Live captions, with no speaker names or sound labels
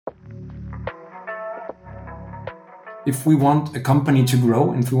If we want a company to grow,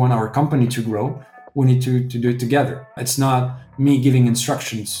 and if we want our company to grow, we need to do it together. It's not me giving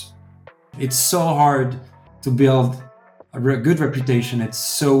instructions. It's so hard to build a good reputation. It's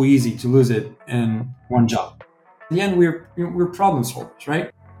so easy to lose it in one job. In the end, we're problem solvers,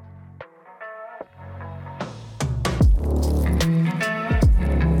 right?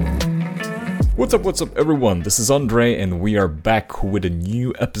 What's up, everyone? This is Andre, and we are back with a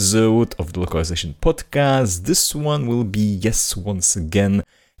new episode of the Localization Podcast. This one will be, once again,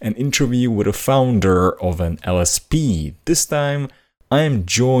 an interview with a founder of an LSP. This time, I am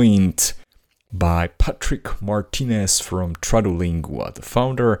joined by Patrick Martinez from Tradulingua, the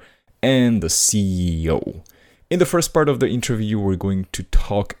founder and the CEO. In the first part of the interview, we're going to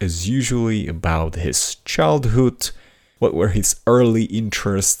talk, as usually, about his childhood, what were his early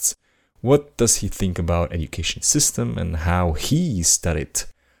interests, what does he think about education system and how he studied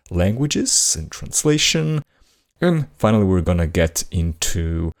languages and translation. And finally, we're gonna get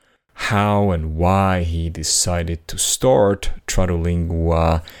into how and why he decided to start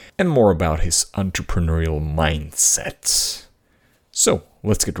Tradulingua and more about his entrepreneurial mindset. So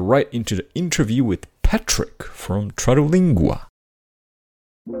let's get right into the interview with Patrick from Tradulingua.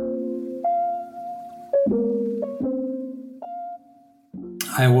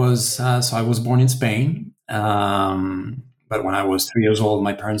 I was born in Spain, but when I was 3 years old,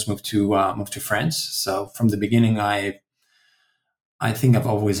 my parents moved to France. So from the beginning, I think I've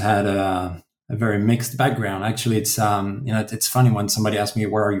always had a very mixed background. Actually, it's funny when somebody asks me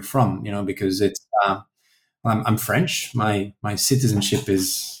where are you from, because I'm French. My citizenship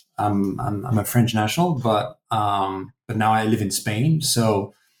is I'm a French national, but now I live in Spain.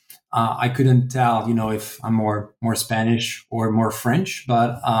 So I couldn't tell, if I'm more Spanish or more French,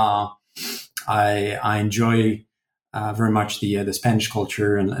 but I enjoy very much the Spanish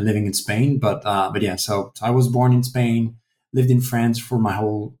culture and living in Spain. But yeah, so I was born in Spain, lived in France for my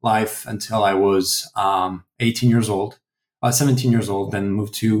whole life until I was 18 years old, 17 years old, then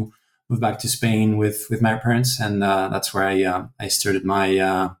moved back to Spain with my parents, and that's where I started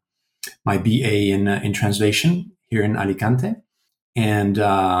my BA in translation here in Alicante. And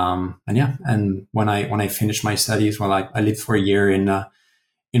yeah, and when I finished my studies, well, I lived for a year in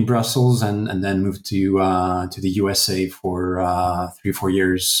Brussels, and then moved to the USA for 3 or 4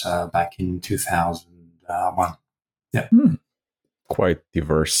 years back in 2001. Yeah, Quite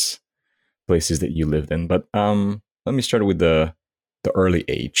diverse places that you lived in, but let me start with the early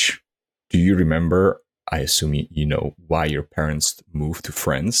age. Do you remember? I assume you know why your parents moved to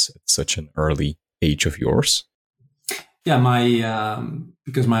France at such an early age of yours. yeah.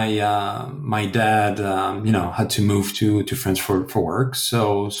 Because my dad, had to move to France for work.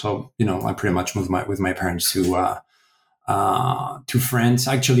 So I pretty much moved with my parents to France.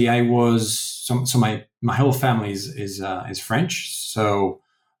 Actually, I was so my whole family is French. So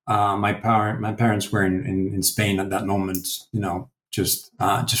my parents were in Spain at that moment. Just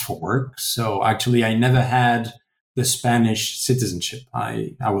for work. So actually, I never had the Spanish citizenship.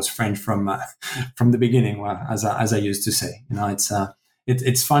 I was French from the beginning, well, as I used to say.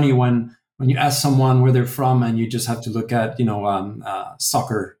 It's funny when you ask someone where they're from, and you just have to look at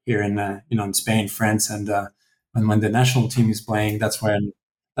soccer here in Spain, France, and when the national team is playing, that's when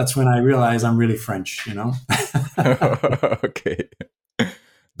I realize I'm really French. Okay.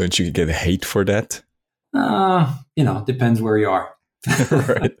 Don't you get hate for that? Depends where you are.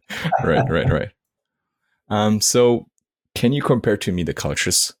 Right. So can you compare to me the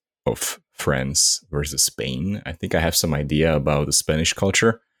cultures of France versus Spain? I think I have some idea about the Spanish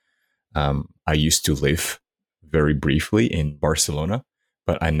culture. I used to live very briefly in Barcelona,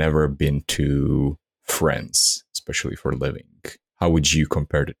 but I never been to France, especially for living. How would you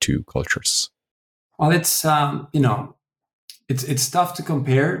compare the two cultures? Well, it's tough to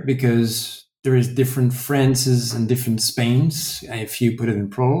compare because there is different Frances and different Spains if you put it in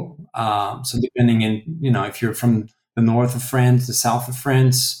plural. So depending if you're from the north of France, the south of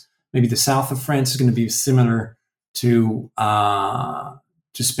France, maybe the south of France is going to be similar to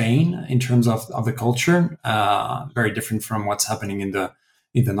Spain in terms of the culture. Very different from what's happening in the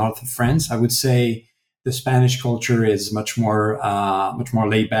north of France. I would say the Spanish culture is much more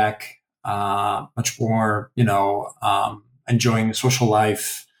laid back, much more enjoying social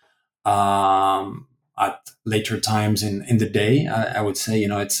life at later times in the day. I would say,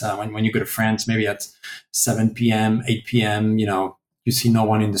 it's when you go to France, maybe at 7 p.m., 8 p.m., you see no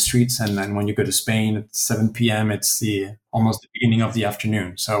one in the streets. And then when you go to Spain at 7 p.m., it's almost the beginning of the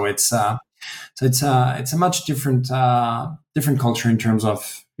afternoon. So it's a much different culture in terms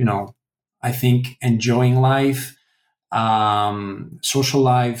of, I think enjoying life, social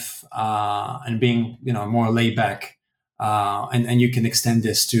life, and being, more laid back and you can extend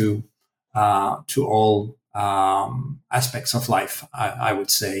this to all aspects of life. I would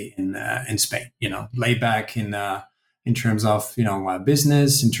say in Spain, lay back in terms of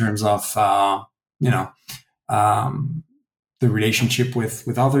business, in terms of you know um, the relationship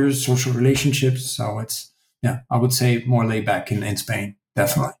with others, social relationships. So it's I would say more laid back in Spain,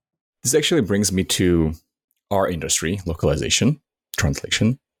 definitely. This actually brings me to our industry, localization,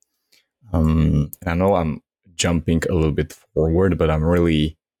 translation. And I know I'm jumping a little bit forward, but I'm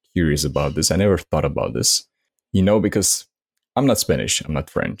really curious about this. I never thought about this, because I'm not Spanish, I'm not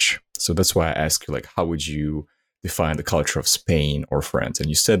French. So that's why I ask you, like, how would you define the culture of Spain or France? And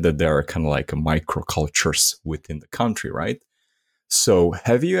you said that there are kind of like micro cultures within the country, right? So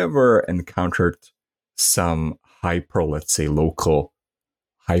have you ever encountered some let's say,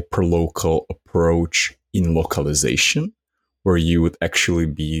 hyper-local approach in localization, where you would actually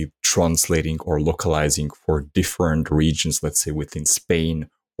be translating or localizing for different regions, let's say within Spain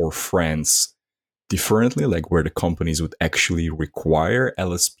or France, differently, like where the companies would actually require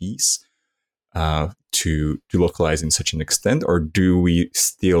LSPs to localize in such an extent? Or do we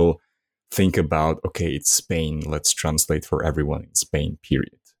still think about, okay, it's Spain, let's translate for everyone in Spain,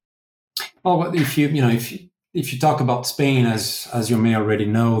 period? Well, but if you talk about Spain, as you may already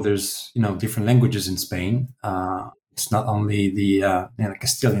know, there's different languages in Spain. It's not only the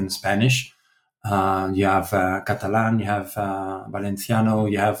Castilian Spanish. You have Catalan, you have Valenciano,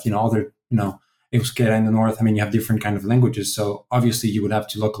 you have other Euskera in the north. I mean, you have different kind of languages. So obviously, you would have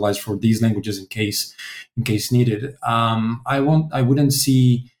to localize for these languages in case needed. I wouldn't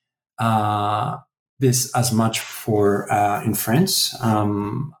see this as much for in France.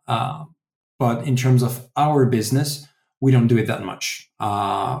 But in terms of our business, we don't do it that much.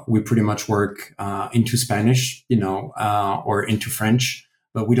 We pretty much work into Spanish, or into French,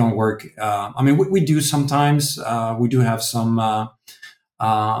 but we don't work. I mean, we do sometimes. We do have some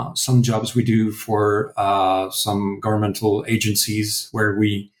jobs we do for some governmental agencies where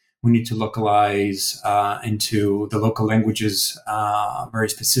we need to localize into the local languages very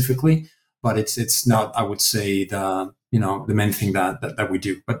specifically. But it's not, I would say, the main thing that we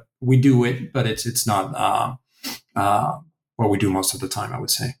do. But we do it, but it's not what we do most of the time, I would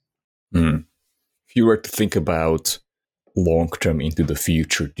say. Mm. If you were to think about long term into the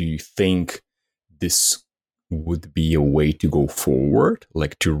future, do you think this would be a way to go forward,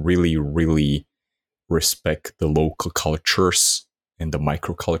 like to really, really respect the local cultures and the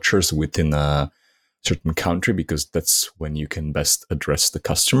microcultures within a certain country, because that's when you can best address the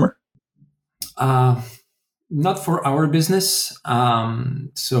customer? Not for our business.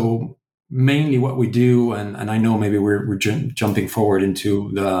 So mainly what we do, and I know maybe we're jumping forward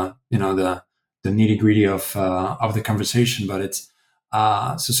into the nitty gritty of the conversation, but it's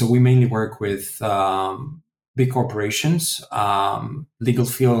so we mainly work with big corporations, legal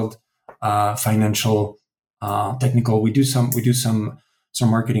field, financial, technical. We do some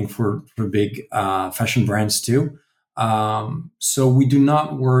marketing for big fashion brands too. So we do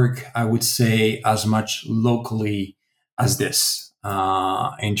not work, I would say, as much locally as this,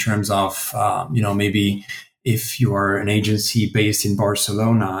 in terms of, maybe if you are an agency based in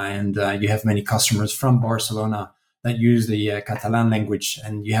Barcelona and you have many customers from Barcelona that use the Catalan language,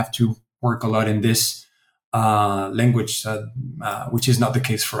 and you have to work a lot in this language, which is not the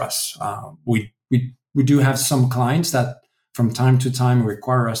case for us. We do have some clients that from time to time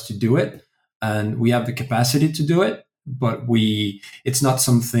require us to do it, and we have the capacity to do it, but it's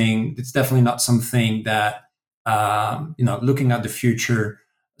definitely not something that looking at the future,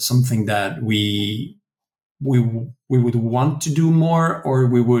 something that we would want to do more, or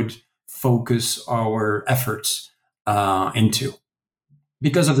we would focus our efforts into,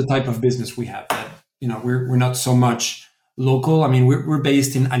 because of the type of business we have. That we're not so much local. I mean, we're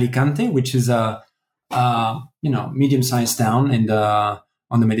based in Alicante, which is a medium-sized town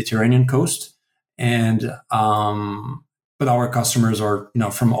on the Mediterranean coast, and but our customers are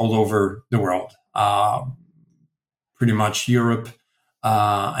from all over the world, pretty much Europe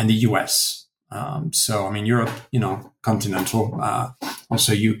and the US. So I mean, Europe, continental,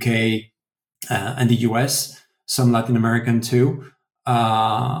 also UK and the US, some Latin American too.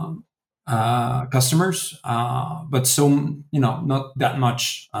 Customers, but so not that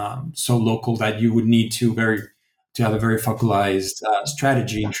much so local that you would need to have a very focalized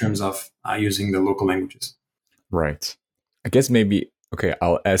strategy in terms of using the local languages. Right. I guess maybe, okay,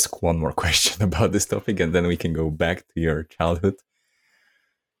 I'll ask one more question about this topic and then we can go back to your childhood.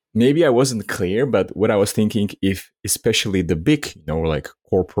 Maybe I wasn't clear, but what I was thinking, if especially the big, like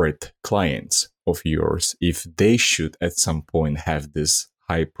corporate clients of yours, if they should at some point have this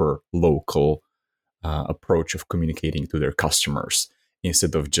hyper local approach of communicating to their customers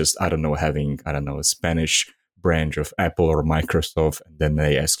instead of just, I don't know, having, I don't know, a Spanish branch of Apple or Microsoft, and then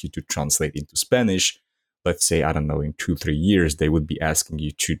they ask you to translate into Spanish. Let's say, I don't know, in 2-3 years, they would be asking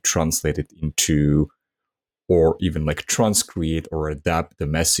you to translate it into, or even like transcreate or adapt the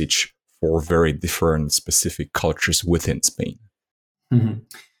message for very different specific cultures within Spain. Mhm.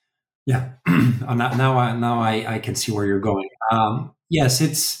 Yeah. Now I can see where you're going. Yes,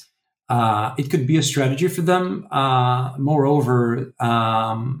 it could be a strategy for them. Moreover,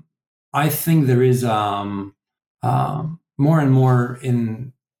 I think there is more and more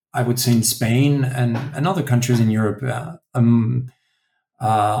in, I would say, in Spain and other countries in Europe.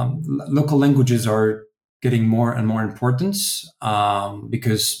 Local languages are getting more and more importance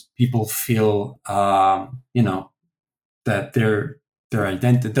because people feel, that their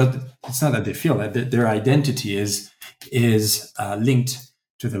identity. It's not that they feel that their identity is linked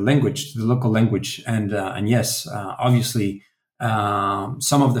to the language, to the local language, and yes, obviously,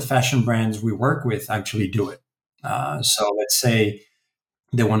 some of the fashion brands we work with actually do it. So let's say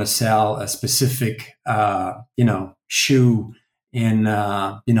they want to sell a specific, shoe in,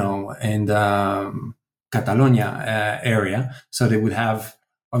 in the Catalonia area. So they would have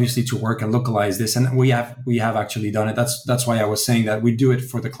obviously to work and localize this, and we have actually done it. That's why I was saying that we do it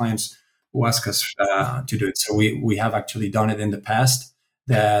for the clients who ask us to do it. So we have actually done it in the past.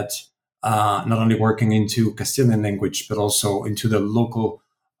 That not only working into Castilian language, but also into the local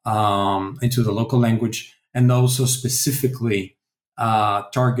language, and also specifically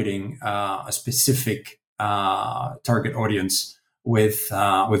targeting a specific target audience with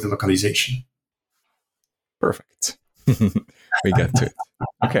the localization. Perfect. We got to it.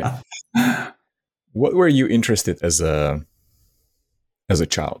 Okay. What were you interested as a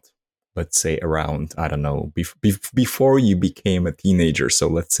child? Let's say around, I don't know, before you became a teenager. So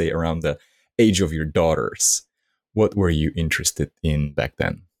let's say around the age of your daughters. What were you interested in back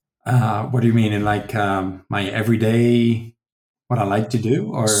then? What do you mean in like my everyday, what I like to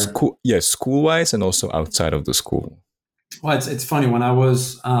do, or? School, yes, school wise, and also outside of the school. Well, it's funny when I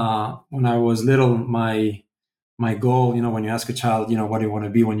was little, my goal, when you ask a child, what do you want to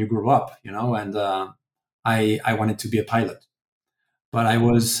be when you grow up, and I wanted to be a pilot, but I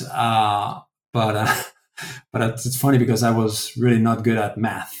was but but it's funny because I was really not good at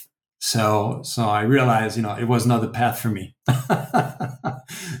math. So I realized, it was not the path for me.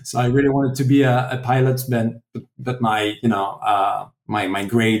 So I really wanted to be a pilot, but my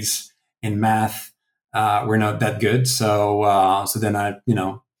grades in math were not that good. So then I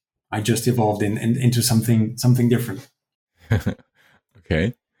just evolved into something different.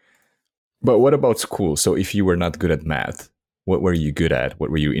 Okay. But what about school? So if you were not good at math, what were you good at?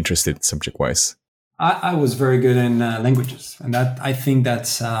 What were you interested in subject wise? I was very good in languages, and that I think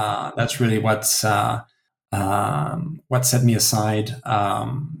that's really what set me aside.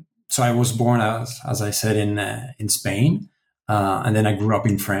 So I was born, as I said, in Spain, and then I grew up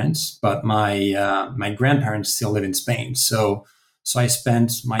in France. But my grandparents still live in Spain, so I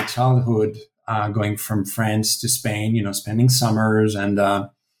spent my childhood going from France to Spain. Spending summers, and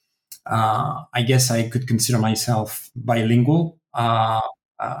I guess I could consider myself bilingual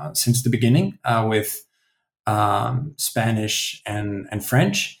since the beginning with Spanish and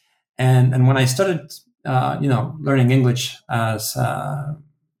French. And when I started, learning English as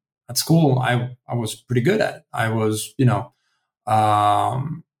at school, I was pretty good at it. I was,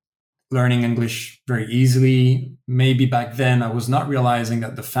 um, learning English very easily. Maybe back then I was not realizing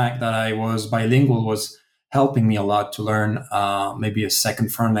that the fact that I was bilingual was helping me a lot to learn maybe a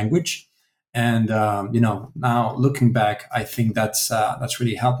second foreign language. And now looking back, I think that's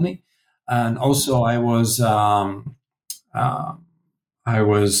really helped me. And also, uh, I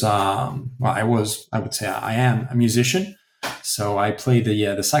would say I am a musician. So I play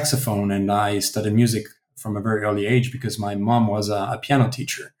the saxophone, and I studied music from a very early age because my mom was a piano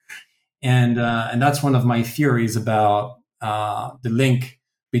teacher, and that's one of my theories about the link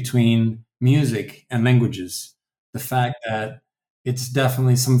between music and languages. The fact that it's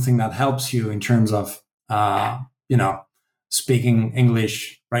definitely something that helps you in terms of you know speaking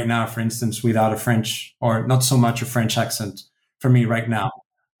English right now, for instance, without a French or not so much a French accent for me right now.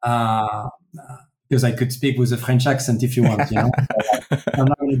 Uh, because I could speak with a French accent if you want. I'm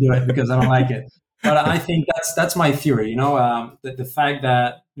not going to do it because I don't like it. But I think that's my theory. The fact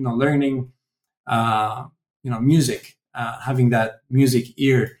that learning music, having that music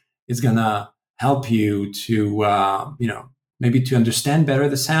ear is gonna help you to maybe to understand better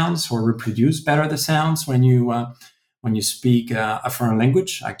the sounds or reproduce better the sounds when you speak a foreign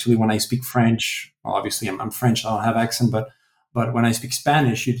language. Actually, when I speak French, well, obviously I'm French, I don't have accent, but when I speak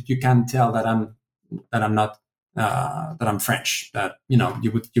Spanish, you can tell that that I'm not that I'm French. That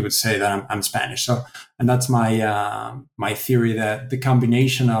you would say that I'm Spanish. So, and that's my theory that the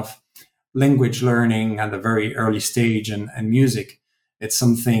combination of language learning at a very early stage and music, it's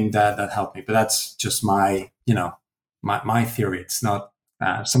something that helped me. But that's just my theory. It's not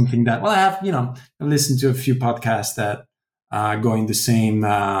something that, well, I have, I listened to a few podcasts that go in the same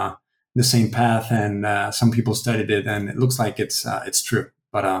path, and some people studied it, and it looks like it's true.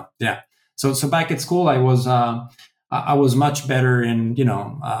 But yeah. So back at school, I was much better in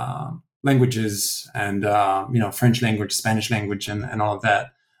languages, and French language, Spanish language, and all of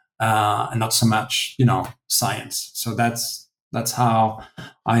that, and not so much science. So that's how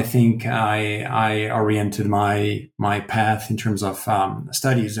I think I oriented my path in terms of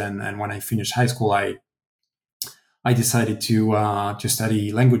studies. And when I finished high school, I decided to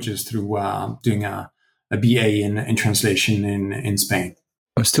study languages through doing a BA in translation in Spain.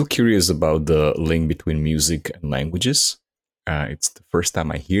 I'm still curious about the link between music and languages. It's the first time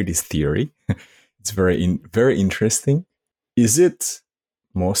I hear this theory. It's very interesting. Is it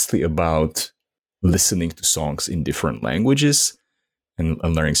mostly about listening to songs in different languages and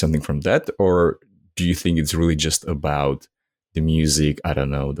learning something from that? Or do you think it's really just about the music, I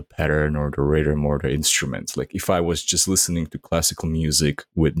don't know, the pattern or the rhythm or the instruments? Like if I was just listening to classical music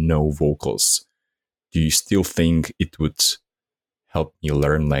with no vocals, do you still think it would help me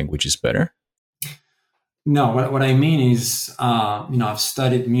learn languages better? No, what I mean is, I've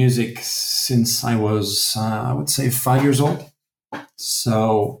studied music since I was, I would say, 5 years old.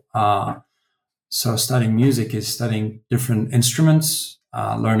 So studying music is studying different instruments,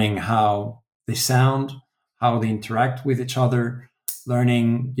 learning how they sound, how they interact with each other,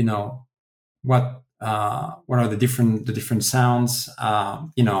 learning, what are the different sounds,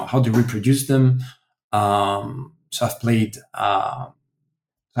 how to reproduce them. So I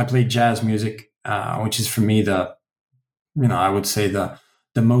played jazz music, which is for me I would say the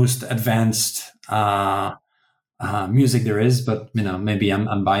most advanced music there is, but maybe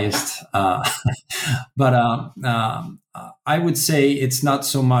I'm biased. But I would say it's not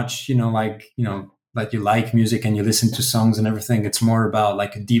so much, that you like music and you listen to songs and everything. It's more about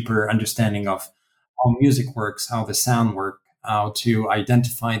like a deeper understanding of how music works, how the sound work, how to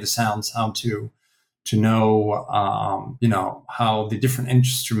identify the sounds, how to know, how the different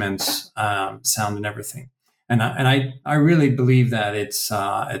instruments sound and everything. And I really believe that it's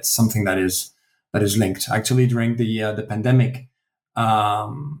something that is linked. Actually, during the pandemic,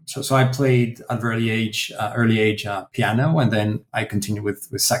 so I played at early age piano, and then I continued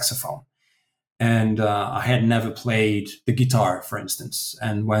with saxophone. And I had never played the guitar, for instance.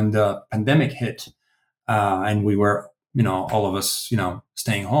 And when the pandemic hit, and we were, all of us,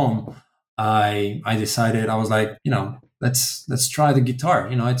 staying home, I decided, I was like, let's try the guitar.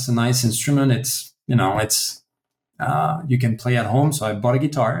 It's a nice instrument. You can play at home. So I bought a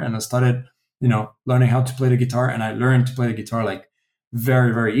guitar and I started, learning how to play the guitar, and I learned to play the guitar like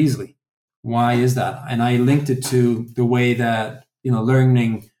very, very easily. Why is that? And I linked it to the way that,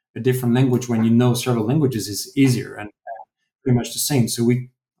 learning a different language when you know several languages is easier and pretty much the same. So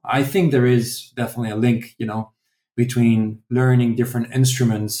I think there is definitely a link, between learning different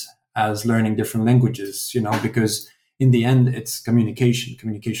instruments as learning different languages, because in the end, it's communication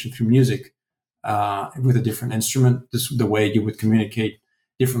through music, with a different instrument, the way you would communicate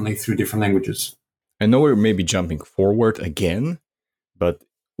differently through different languages. I know we're maybe jumping forward again, but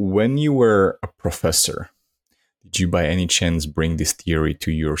when you were a professor, did you by any chance bring this theory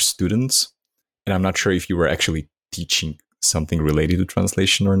to your students? And I'm not sure if you were actually teaching something related to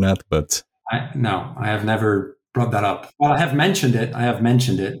translation or not, but No, I have never brought that up. Well, I have mentioned it.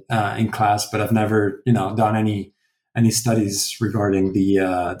 In class, but I've never, done any studies regarding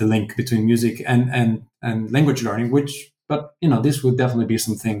the link between music and language learning. But this would definitely be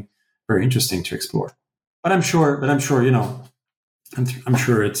something very interesting to explore. But I'm sure, I'm sure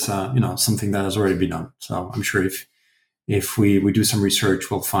it's something that has already been done. So I'm sure if we do some research,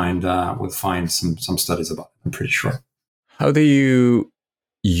 we'll find some studies about it. I'm pretty sure. how do you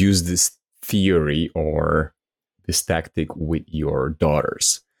use this theory or this tactic with your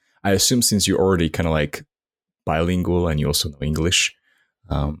daughters? I assume since you're already kind of like bilingual and you also know English,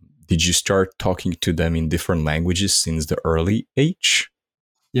 did you start talking to them in different languages since the early age?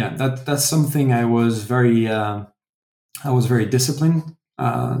 Yeah, that's something I was very disciplined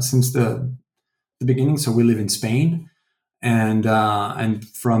since the beginning. So we live in Spain, and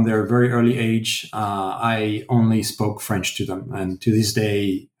from their very early age, I only spoke French to them, and to this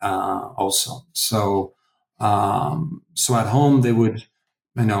day, also. So at home they would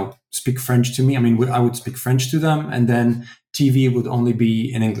speak French to me. I mean, I would speak French to them, and then TV would only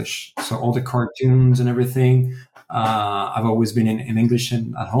be in English. So all the cartoons and everything, I've always been in English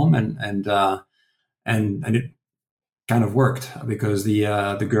at home, and it kind of worked because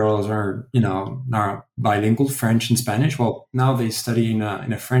the girls are now bilingual, French and Spanish. Well, now they study in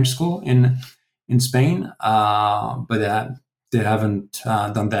a French school in Spain, but they haven't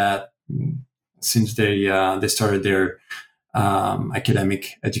done that since they started their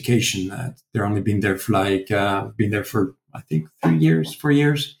academic education. They're only been there for been there for I think 3 years, 4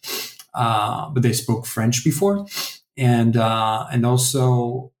 years, but they spoke French before, and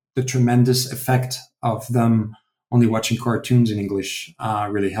also the tremendous effect of them only watching cartoons in English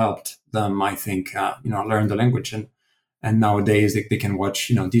really helped them, I think, learn the language. And nowadays they can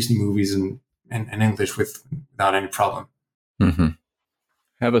watch, Disney movies in English without any problem. Mm-hmm.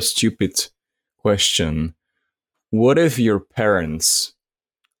 I have a stupid question. What if your parents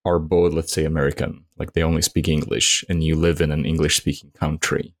are both, let's say, American, like they only speak English, and you live in an English-speaking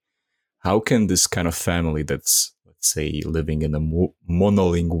country? How can this kind of family that's, let's say, living in a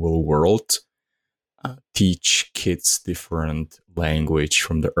monolingual world teach kids different language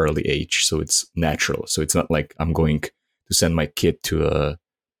from the early age, so it's natural? So it's not like I'm going to send my kid to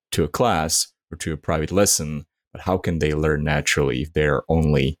a class or to a private lesson, but how can they learn naturally if they're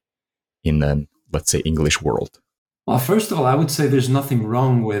only in a, let's say, English world? Well, first of all, I would say there's nothing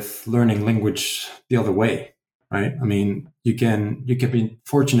wrong with learning language the other way, right? I mean, you can be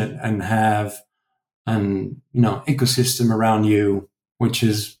fortunate and have an ecosystem around you which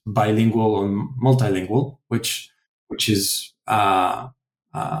is bilingual or multilingual, which is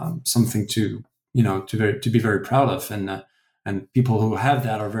something to to be very proud of, and people who have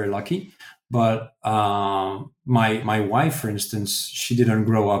that are very lucky. But my wife, for instance, she didn't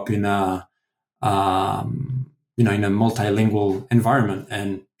grow up in a in a multilingual environment,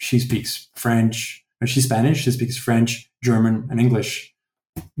 and she speaks French, or she's Spanish. She speaks French, German, and English,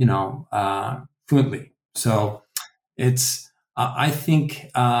 fluently. So it's I think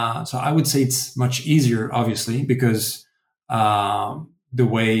so. I would say it's much easier, obviously, because the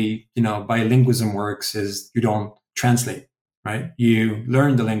way bilingualism works is you don't translate, right? You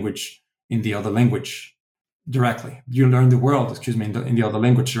learn the language in the other language directly. You learn the world, excuse me, in the other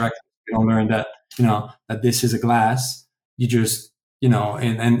language directly. You don't learn that that this is a glass. You just and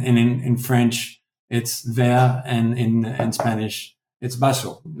in French it's verre, and in Spanish it's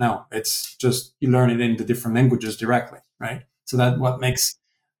vaso. No, it's just you learn it in the different languages directly, right? So that what makes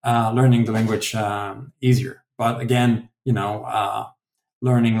learning the language easier. But again,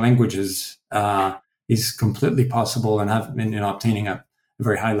 learning languages is completely possible, and have been obtaining a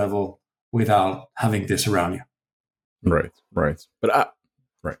very high level without having this around you. Right, right.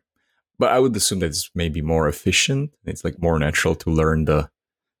 But I would assume that it's maybe more efficient. It's like more natural to learn the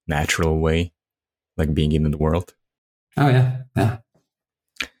natural way, like being in the world. Oh yeah, yeah.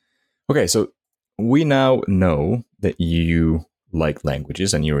 Okay, so we now know that you like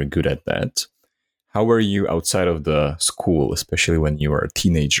languages and you're good at that. How were you outside of the school, especially when you were a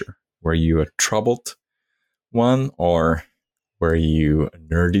teenager? Were you a troubled one, or were you a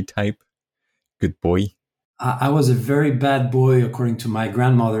nerdy type? Good boy? I was a very bad boy, according to my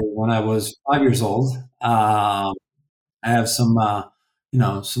grandmother, when I was 5 years old. I have some,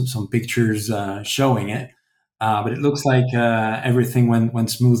 some pictures showing it, but it looks like everything went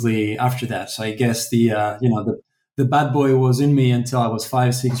smoothly after that. So I guess the bad boy was in me until I was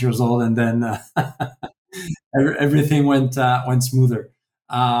 5, 6 years old, and then everything went smoother.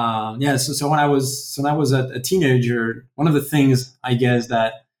 Yeah. So when I was a teenager, one of the things I guess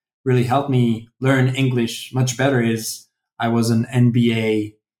that really helped me learn English much better is I was an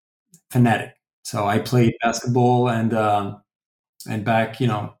NBA fanatic. So I played basketball, and back,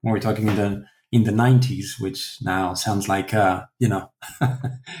 when we're talking in the 90s, which now sounds like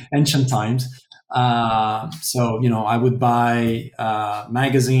ancient times. So I would buy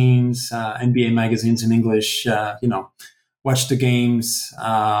magazines, NBA magazines in English. Watch the games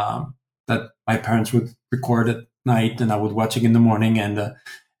that my parents would record at night, and I would watch it in the morning.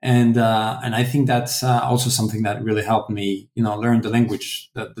 And I think that's also something that really helped me, learn the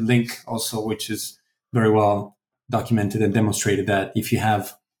language. The link also, which is very well documented and demonstrated, that if you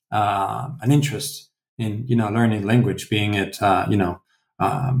have an interest in learning language, being it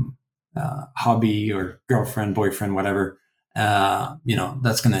hobby or girlfriend, boyfriend, whatever,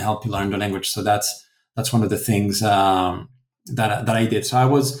 that's going to help you learn the language. So that's one of the things that I did. So I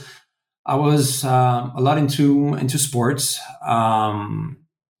was a lot into sports.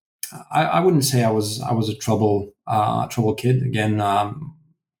 I wouldn't say I was a trouble kid. Again, a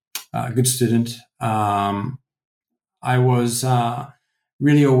good student. I was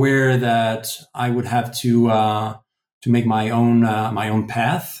really aware that I would have to make my own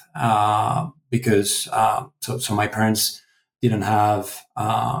path, because so my parents didn't have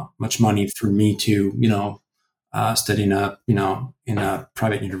much money for me to study in a in a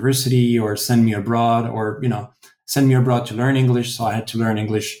private university, or send me abroad, or send me abroad to learn English. So I had to learn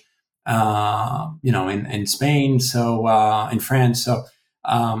English, in Spain, so in France. So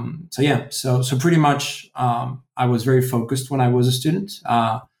yeah, so pretty much, I was very focused when I was a student,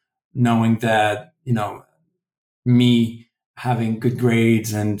 knowing that me having good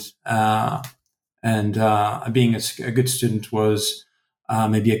grades and being a good student was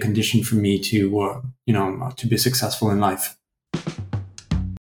maybe a condition for me to be successful in life.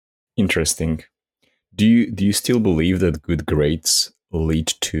 Interesting. Do you still believe that good grades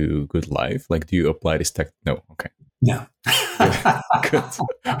lead to good life? Like, do you apply this tech? No. Okay. Yeah. Good.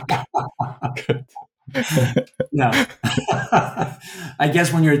 Good. No. I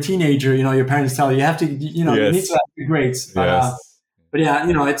guess when you're a teenager, your parents tell you you have to, you need to Yes. have good grades. Yes. But yeah,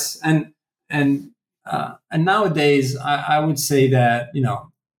 it's and nowadays, I would say that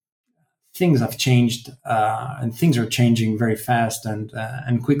things have changed, and things are changing very fast and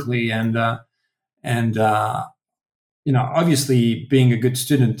quickly, and obviously being a good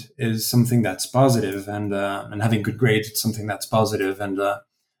student is something that's positive, and having good grades is something that's positive, and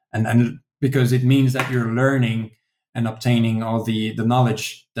because it means that you're learning and obtaining all the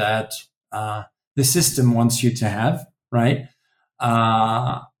knowledge that the system wants you to have, right?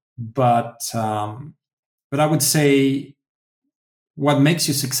 Uh, but um, but I would say what makes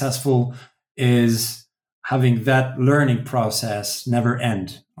you successful is having that learning process never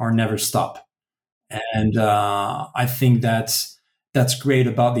end or never stop. And I think that's great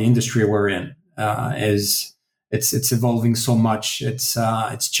about the industry we're in. Is it's evolving so much.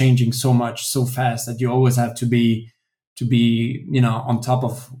 It's changing so much so fast that you always have to be on top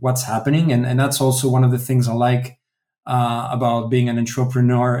of what's happening. And that's also one of the things I like about being an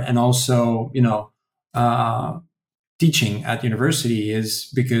entrepreneur, and also uh, teaching at university,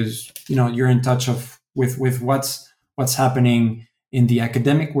 is because you're in touch with what's happening in the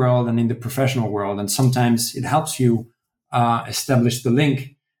academic world and in the professional world, and sometimes it helps you establish the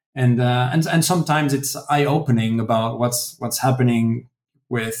link, and sometimes it's eye opening about what's happening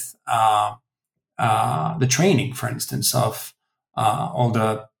with the training, for instance, of all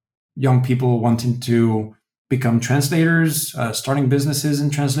the young people wanting to become translators, starting businesses in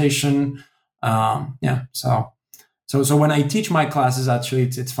translation. Yeah, so when I teach my classes, actually,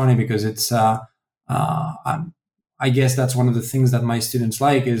 it's funny because I guess that's one of the things that my students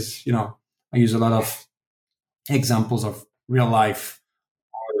like is I use a lot of examples of real life,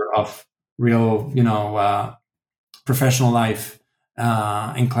 or of real professional life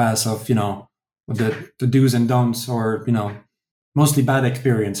in class, of the do's and don'ts, or mostly bad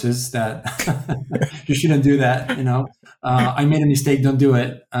experiences that you shouldn't do that. I made a mistake, don't do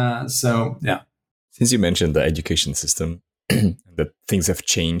it. So yeah. Since you mentioned the education system, that things have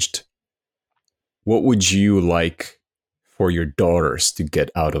changed, what would you like for your daughters to get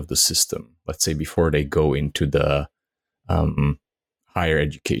out of the system? Let's say before they go into the um, higher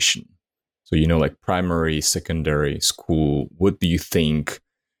education. So, like primary, secondary school, what do you think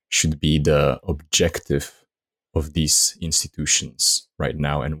should be the objective of these institutions right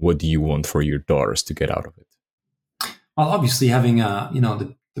now? And what do you want for your daughters to get out of it? Well, obviously having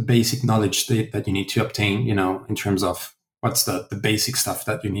the basic knowledge that you need to obtain, in terms of what's the basic stuff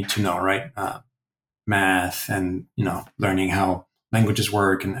that you need to know, right? Math, and learning how languages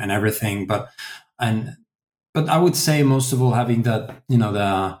work, and everything. And but I would say most of all having that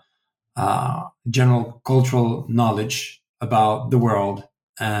the general cultural knowledge about the world,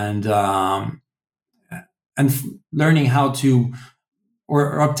 and learning how to,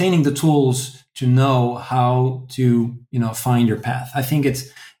 or obtaining the tools to know how to find your path. I think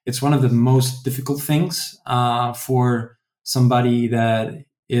it's one of the most difficult things for somebody that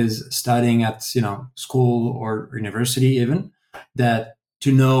is studying at school or university, even, that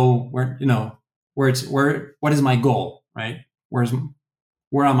to know where what is my goal, right?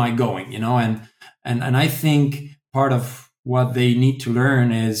 Where am I going, and I think part of what they need to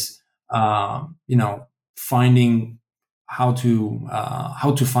learn is finding how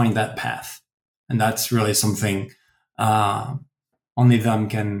to find that path, and that's really something uh, only them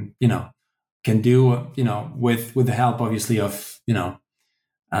can do, with the help, obviously, of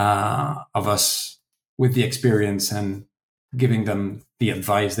us, with the experience, and giving them the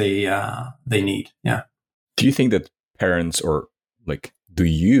advice they need. Yeah. Do you think that parents, or like,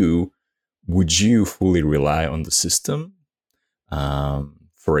 would you fully rely on the system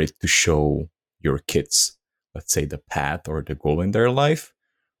for it to show your kids let's say, the path or the goal in their life?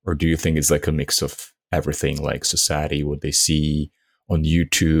 Or do you think it's like a mix of everything, like society, what they see on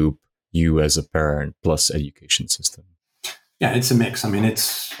YouTube, you as a parent, plus education system? Yeah, it's a mix. I mean,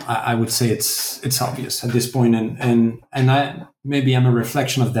 I would say it's obvious at this point, and I maybe I'm a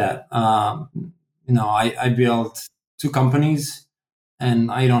reflection of that. I built two companies,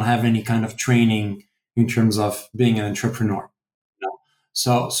 and I don't have any kind of training in terms of being an entrepreneur. You know?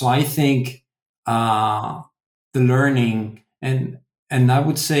 So I think uh, the learning and I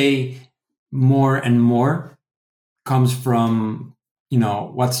would say more and more comes from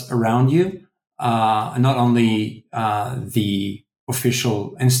what's around you, and not only the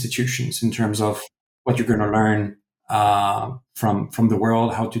official institutions in terms of what you're going to learn from the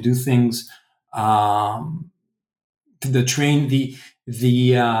world, how to do things. Um, the train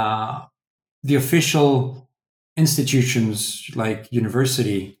the official institutions like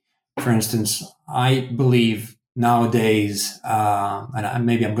university, for instance, I believe nowadays,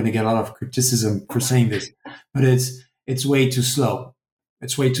 maybe I'm going to get a lot of criticism for saying this, but it's way too slow.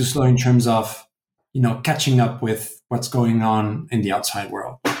 It's way too slow in terms of catching up with what's going on in the outside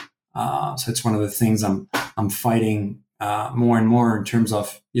world. So it's one of the things I'm fighting more and more in terms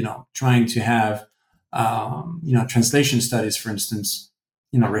of trying to have translation studies, for instance,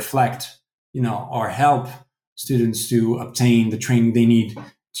 reflect or help students to obtain the training they need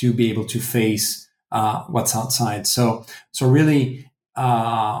to be able to face what's outside. So really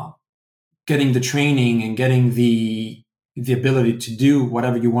getting the training and getting the ability to do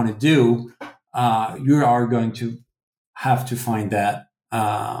whatever you want to do, you are going to have to find that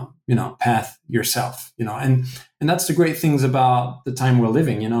path yourself. And that's the great things about the time we're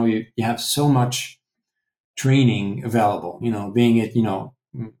living. You have so much training available. Being it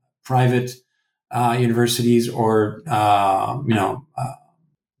private universities or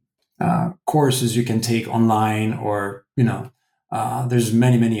courses you can take online, or there's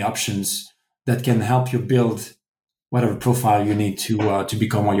many options that can help you build whatever profile you need to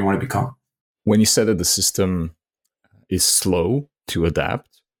become what you want to become. When you said that the system is slow to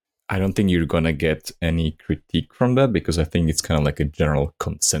adapt, I don't think you're going to get any critique from that, because I think it's kind of like a general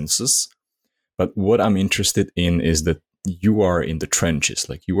consensus. But what I'm interested in is that you are in the trenches,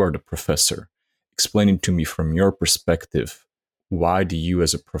 like you are the professor. Explaining to me from your perspective, why do you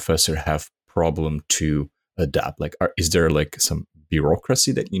as a professor have problem to adapt? Like, is there like some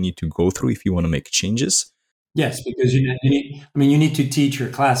bureaucracy that you need to go through if you want to make changes? Yes, because you need to teach your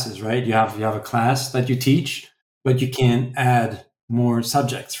classes, right? You have a class that you teach, but you can add more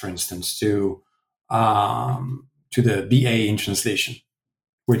subjects, for instance, to the BA in translation,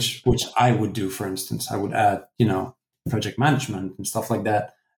 which I would do. For instance, I would add project management and stuff like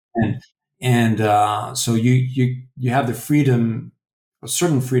that, and so you have the freedom, a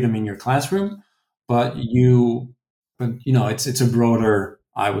certain freedom in your classroom, but it's a broader,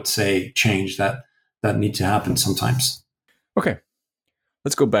 I would say, change that need to happen sometimes. Okay,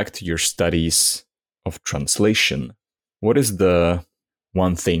 let's go back to your studies of translation. What is the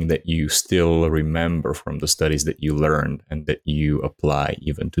one thing that you still remember from the studies that you learned and that you apply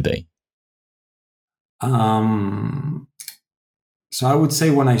even today? So I would say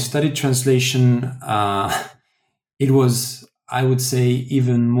when I studied translation, it was, I would say,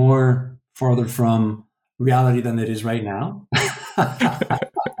 even more farther from reality than it is right now.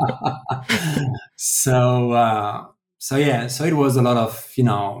 So yeah, so it was a lot of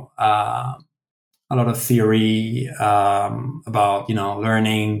a lot of theory about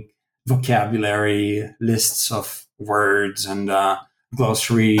learning vocabulary, lists of words, and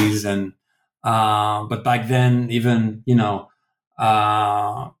glossaries, and but back then even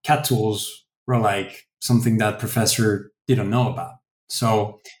cat tools were like something that professor didn't know about.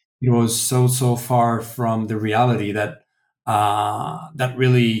 So it was so far from the reality that that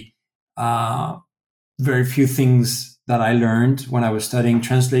really very few things that I learned when I was studying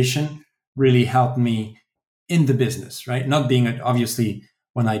translation really helped me in the business, right? Not being obviously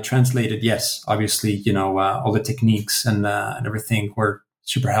when I translated, yes, obviously, all the techniques and everything were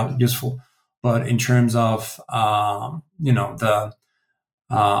super useful. But in terms of, the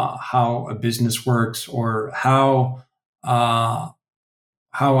how a business works, or how a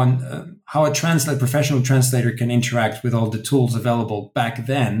professional translator can interact with all the tools available back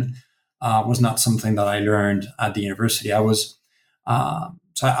then, was not something that I learned at the university.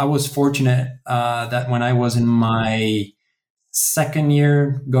 So I was fortunate that when I was in my second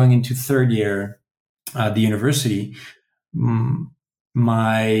year, going into third year at the university, mm,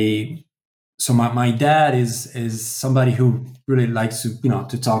 my my dad is somebody who really likes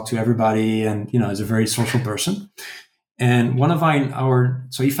to talk to everybody, and is a very social person. And one of our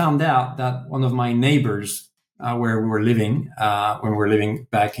so he found out that one of my neighbors where we were living when we were living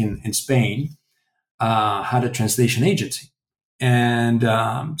back in Spain had a translation agency. And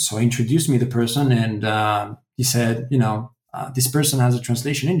so he introduced me to the person, and he said, this person has a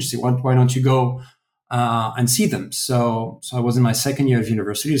translation agency. Why don't you go and see them? So I was in my second year of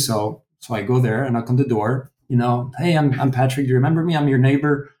university. So I go there and knock on the door. Hey, I'm Patrick. Do you remember me? I'm your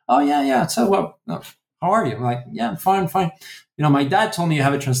neighbor. Oh yeah, yeah. So what? How are you? I'm like, yeah, I'm fine, fine. My dad told me you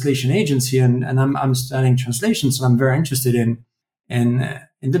have a translation agency, and I'm studying translations, and I'm very interested in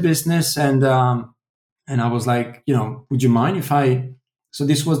the business. And I was like, would you mind if I? So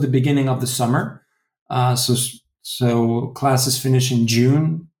this was the beginning of the summer. So classes finish in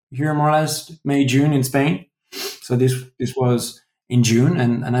June here, more or less, May, June in Spain. So this was in June,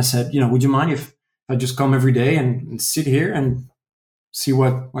 and I said, would you mind if I just come every day and sit here and see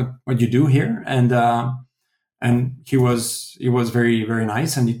what you do here? And he was very, very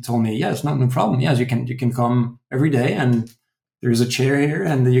nice, and he told me, yes, no problem. Yes, you can come every day, and there's a chair here,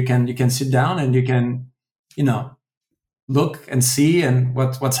 and you can sit down, and you can you know look and see and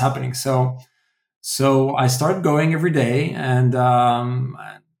what's happening. So I started going every day, and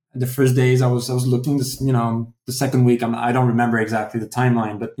the first days I was looking. The second week, I don't remember exactly the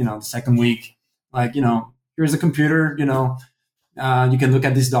timeline, but the second week, like here's a computer. You can look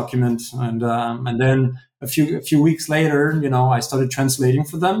at this document, and then a few weeks later, I started translating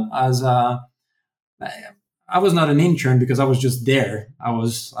for them as I was not an intern because I was just there. I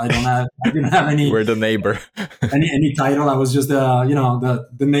didn't have any We're the neighbor. any title. I was just the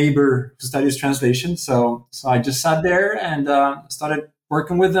neighbor who studies translation. So I just sat there and started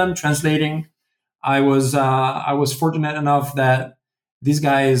working with them, translating. I was fortunate enough that these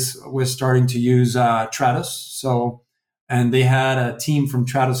guys were starting to use Trados. And they had a team from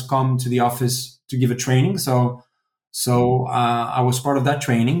Trados come to the office to give a training. So I was part of that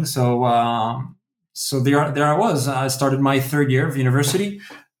training. So there I was. I started my third year of university,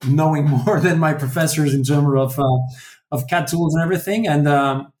 knowing more than my professors in terms of CAD tools and everything. And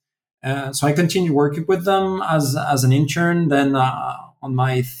so I continued working with them as an intern. Then on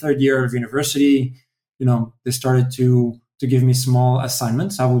my third year of university, they started to give me small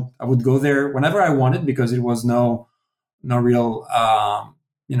assignments. I would go there whenever I wanted because it was no real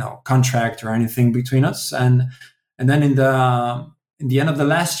contract or anything between us. And then in the end of the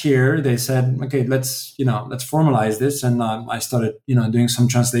last year, they said, okay, let's formalize this. And I started, doing some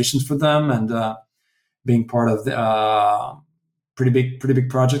translations for them and being part of the pretty big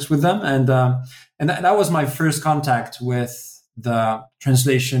projects with them. And that was my first contact with the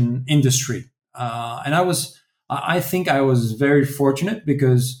translation industry. And I think I was very fortunate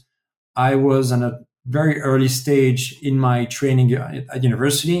because I was in a very early stage in my training at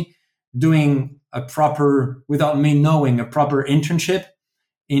university, doing without me knowing, a proper internship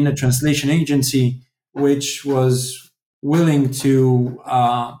in a translation agency, which was willing to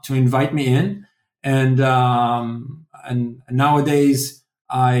invite me in. And nowadays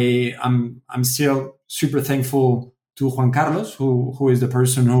I'm still super thankful to Juan Carlos, who is the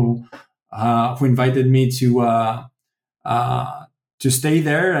person who invited me to stay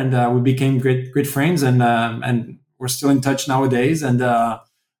there, and we became great friends, and we're still in touch nowadays, and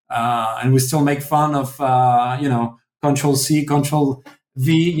we still make fun of Control C, Control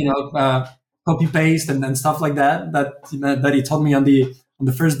V, copy paste and stuff like that he told me on the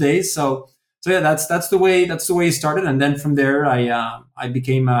first days. So yeah, that's the way it started, and then from there I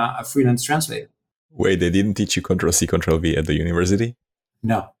became a freelance translator. Wait, they didn't teach you Control C, Control V at the university?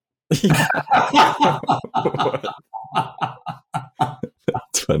 No.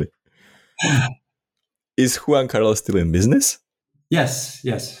 That's funny. Is Juan Carlos still in business? Yes.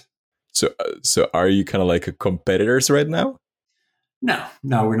 So are you kind of like competitors right now? No,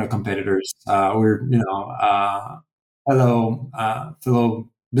 we're not competitors. We're fellow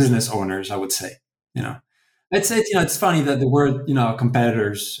business owners, I would say. It's funny that the word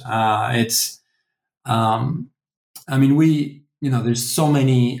competitors. There's so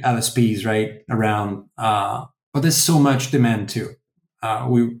many LSPs right around, but there's so much demand too.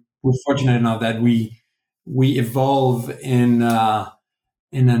 We're fortunate enough that we evolve in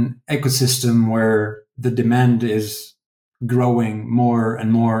an ecosystem where the demand is growing more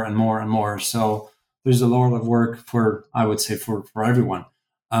and more and more and more. So there's a lot of work I would say, for everyone.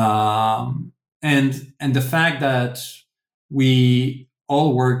 And the fact that we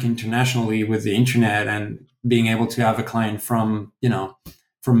all work internationally with the internet and being able to have a client from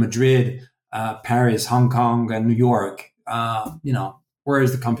Madrid, Paris, Hong Kong, and New York, where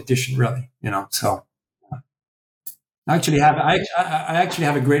is the competition really? So I actually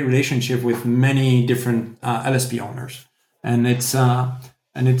have a great relationship with many different LSP owners, and it's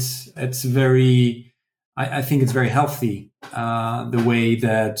very I think it's very healthy, the way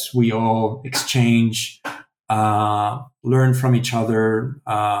that we all exchange, learn from each other,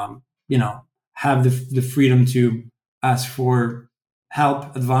 have the freedom to ask for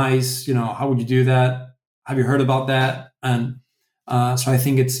help, advice. How would you do that? Have you heard about that? And so I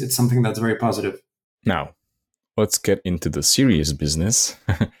think it's something that's very positive. Now, let's get into the serious business,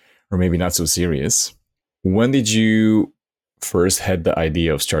 or maybe not so serious. When did you first had the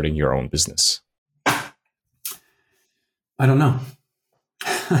idea of starting your own business? I don't know.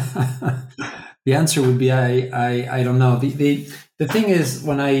 The answer would be I don't know. The thing is,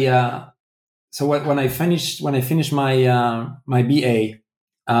 when I finished my BA,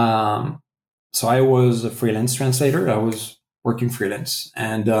 so I was a freelance translator. I was working freelance,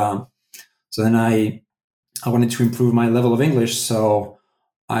 and so then I wanted to improve my level of English. So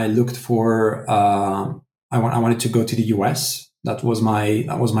I looked for I wanted to go to the US. That was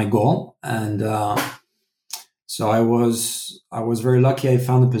my goal, and so I was very lucky. I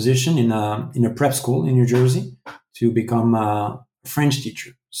found a position in a prep school in New Jersey to become a French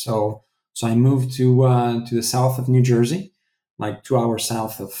teacher. So I moved to the south of New Jersey, like 2 hours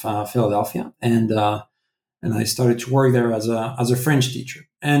south of Philadelphia, and I started to work there as a French teacher.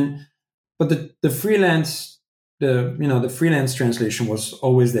 But the freelance the freelance translation was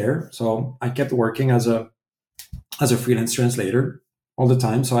always there. So I kept working as a freelance translator all the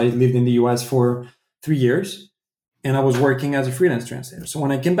time. So I lived in the US for 3 years, and I was working as a freelance translator. So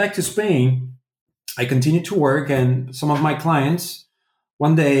when I came back to Spain, I continued to work, and some of my clients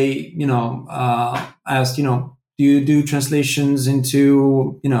one day, asked, do you do translations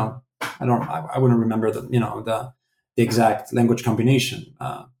into, I wouldn't remember the exact language combination,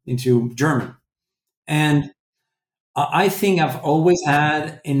 into German. And I think I've always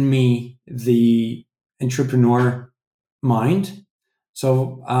had in me the entrepreneur mind.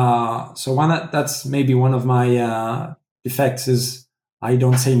 So that's maybe one of my defects is I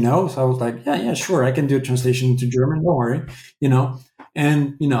don't say no. So I was like, yeah, yeah, sure, I can do a translation into German. Don't worry, you know.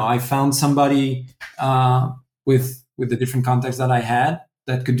 And I found somebody with the different contacts that I had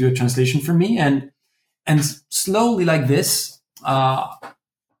that could do a translation for me, and slowly like this,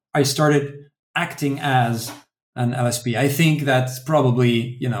 I started acting as an LSP. I think that's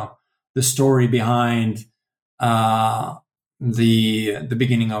probably the story behind the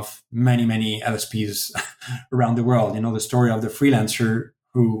beginning of many LSPs around the world. The story of the freelancer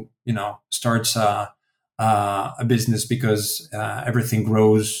who starts a business because everything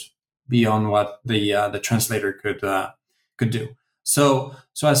grows beyond what the translator could do. So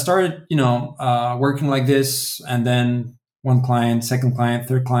I started working like this, and then one client, second client,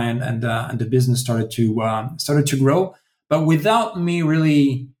 third client, and the business started to grow, but without me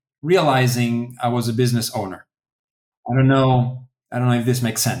really realizing I was a business owner. I don't know. I don't know if this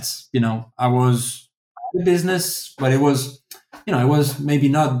makes sense. I was a business, but it was maybe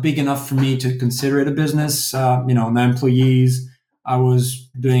not big enough for me to consider it a business. No employees. I was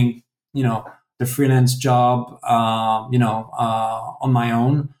doing, the freelance job, on my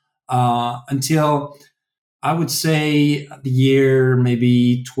own, until I would say the year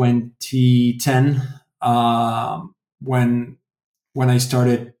maybe 2010, when I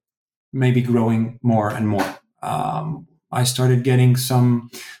started maybe growing more and more. I started getting some.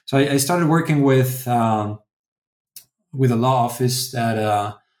 So I started working with a law office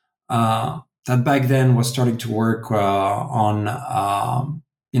that back then was starting to work on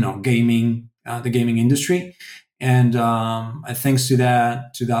gaming, the gaming industry, and thanks to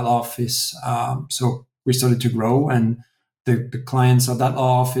that office, so we started to grow, and the clients of that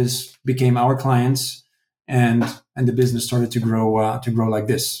law office became our clients, and the business started to grow like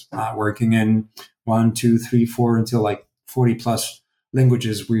this, working in one, two, three, four, until like 40 plus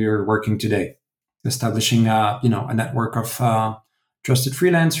languages we are working today, establishing a network of trusted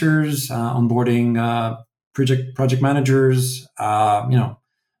freelancers, onboarding project managers,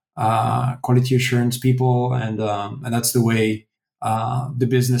 quality assurance people, and that's the way the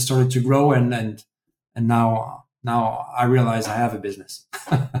business started to grow, and now I realize I have a business.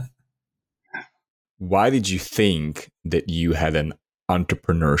 Why did you think that you had an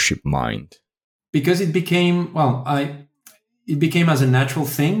entrepreneurship mind? Because it became as a natural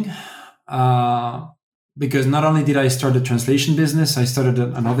thing. Uh, because not only did I start a translation business, I started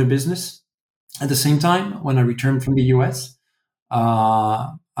another business at the same time. When I returned from the US,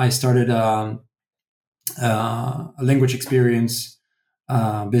 I started a language experience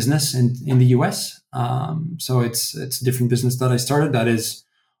business in the US. So it's a different business that I started that is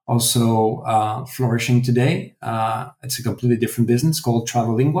also flourishing today. It's a completely different business called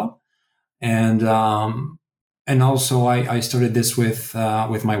Tradulingua, and and also I started this with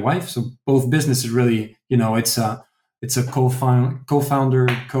my wife. So both businesses really, it's a co-founder,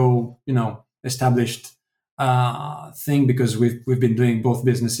 established thing, because we've been doing both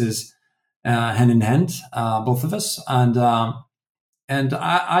businesses hand in hand, both of us, and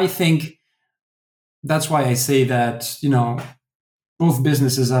I think that's why I say that, both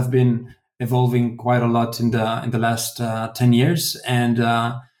businesses have been evolving quite a lot in the last 10 years, and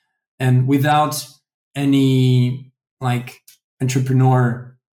without any like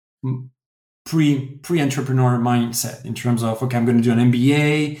entrepreneur pre-entrepreneur mindset, in terms of, okay, I'm going to do an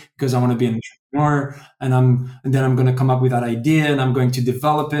MBA because I want to be an entrepreneur, and then I'm going to come up with that idea and I'm going to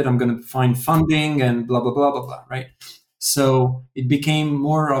develop it. I'm going to find funding and blah blah blah blah blah. Right. So it became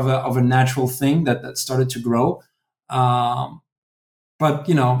more of a natural thing that started to grow. But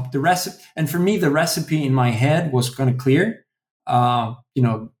the recipe, and for me, the recipe in my head was kind of clear.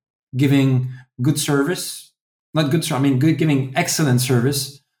 Giving good service, not good service, I mean, giving excellent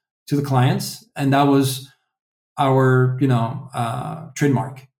service to the clients, and that was our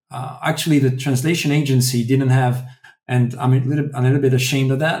trademark. Actually, the translation agency didn't have, and I'm a little bit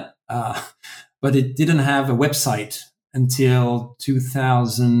ashamed of that, but it didn't have a website until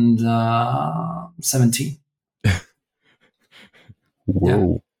 2017. Yeah.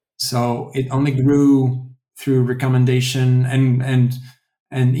 Whoa. So it only grew through recommendation, and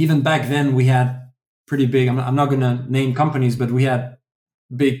even back then we had pretty big. I'm not going to name companies, but we had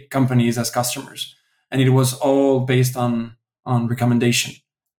big companies as customers, and it was all based on recommendation.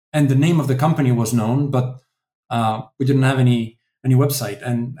 And the name of the company was known, but we didn't have any website.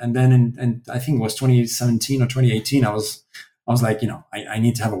 And then in I think it was 2017 or 2018, I was like, I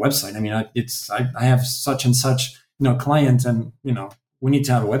need to have a website. I mean, I have such and such client, and we need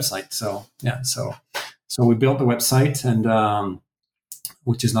to have a website. So yeah, so we built the website, and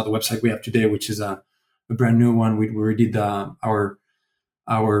which is not the website we have today, which is a brand new one. We redid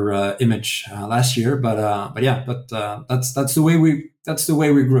our image last year, but that's the way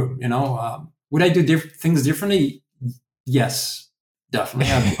we grew. Would I do things differently? Yes,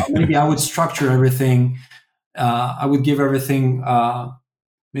 definitely. Maybe I would structure everything. I would give everything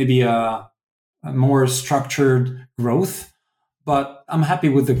maybe a more structured growth. But I'm happy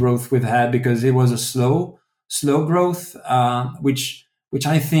with the growth we've had, because it was a slow growth, which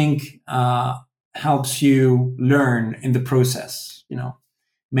I think helps you learn in the process.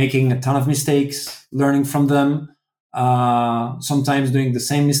 Making a ton of mistakes, learning from them, sometimes doing the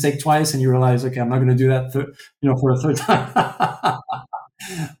same mistake twice, and you realize, okay, I'm not going to do that, for a third time.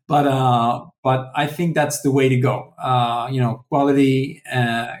 But I think that's the way to go. Quality,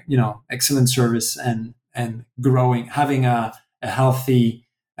 excellent service, and growing, having a healthy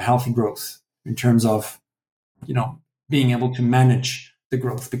growth in terms of being able to manage the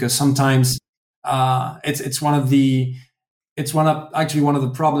growth, because sometimes it's one of the actually one of the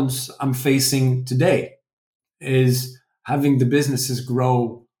problems I'm facing today, is having the businesses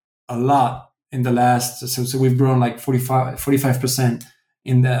grow a lot in the last. So we've grown like 45%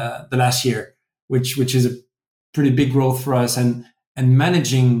 in the last year, which is a pretty big growth for us, and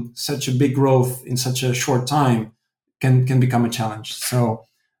managing such a big growth in such a short time can become a challenge. So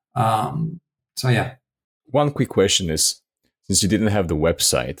yeah. One quick question is, since you didn't have the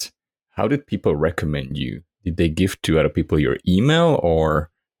website, how did people recommend you? Did they give to other people your email, or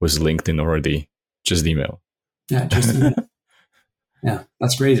was LinkedIn already just email? Yeah, just email. Yeah,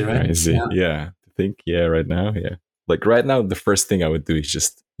 that's crazy, right? Crazy. Yeah. I think, right now, yeah. Like right now, the first thing I would do is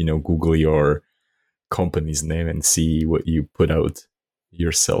just, Google your company's name and see what you put out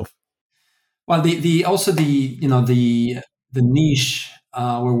yourself. Well, the niche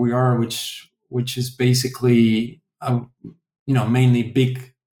where we are, which is basically mainly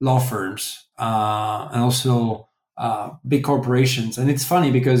big law firms, and also big corporations. And it's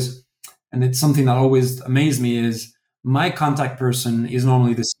funny because, and it's something that always amazed me, is my contact person is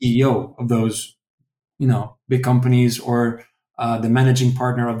normally the CEO of those big companies, or the managing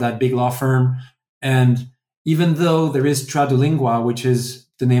partner of that big law firm. And even though there is Tradulingua, which is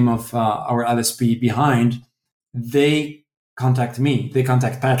the name of our LSP behind, they contact me. They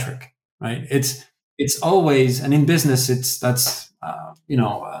contact Patrick, right? It's always, and in business, that's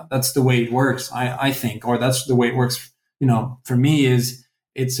the way it works. I think, or that's the way it works. For me, is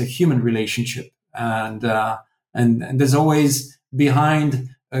it's a human relationship, and there's always,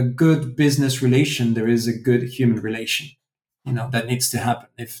 behind a good business relation, there is a good human relation. That needs to happen.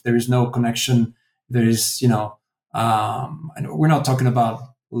 If there is no connection, there is, and we're not talking about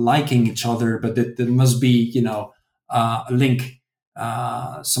liking each other, but there must be, a link,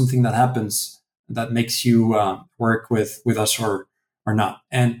 something that happens that makes you work with us or not.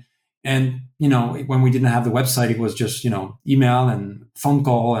 And And, when we didn't have the website, it was just, email and phone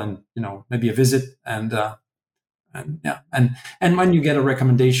call and, maybe a visit. And yeah, and when you get a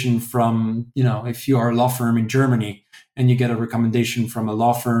recommendation from, if you are a law firm in Germany and you get a recommendation from a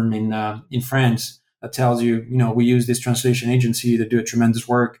law firm in France that tells you, we use this translation agency to do a tremendous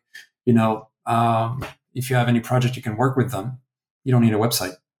work, if you have any project, you can work with them. You don't need a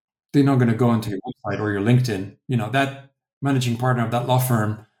website. They're not going to go into your website or your LinkedIn. That managing partner of that law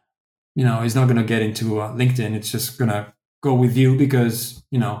firm, is not going to get into LinkedIn. It's just going to go with you because,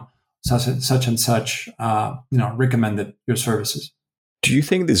 such and such, recommended your services. Do you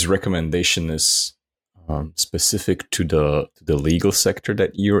think this recommendation is specific to the legal sector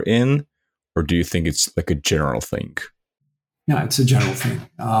that you're in, or do you think it's like a general thing? Yeah, it's a general thing.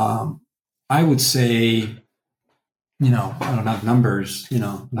 I would say, I don't have numbers,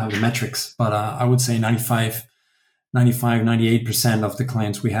 not the metrics, but I would say 98% of the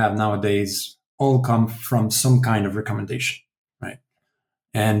clients we have nowadays all come from some kind of recommendation, right?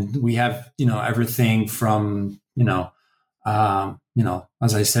 And we have, everything from, as I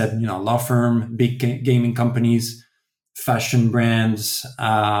said, law firm, big gaming companies, fashion brands,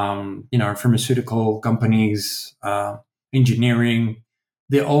 pharmaceutical companies, engineering.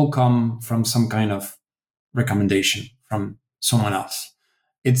 They all come from some kind of recommendation from someone else.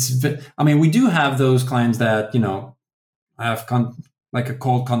 We do have those clients that, have like a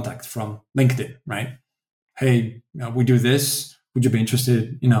cold contact from LinkedIn, right? Hey, we do this. Would you be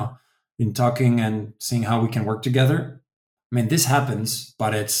interested, in talking and seeing how we can work together? This happens,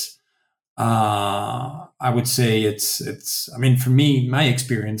 but it's, I would say it's, for me, my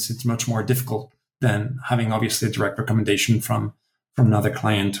experience, it's much more difficult than having obviously a direct recommendation from another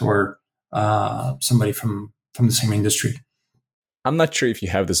client or somebody from the same industry. I'm not sure if you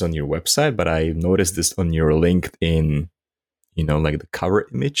have this on your website, but I noticed this on your LinkedIn, like the cover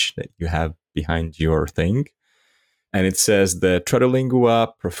image that you have behind your thing. And it says the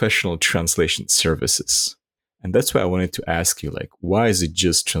Tradulingua Professional Translation Services. And that's why I wanted to ask you, why is it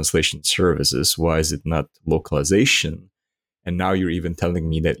just translation services? Why is it not localization? And now you're even telling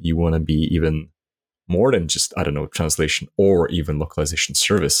me that you want to be even more than just, translation or even localization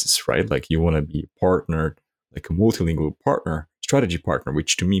services, right? Like you want to be partnered, like a multilingual partner, strategy partner,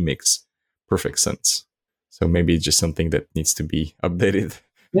 which to me makes perfect sense. So maybe it's just something that needs to be updated.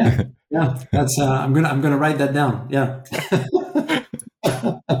 Yeah. That's I'm gonna write that down. Yeah.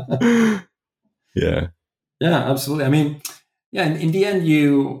 Yeah, absolutely. In the end,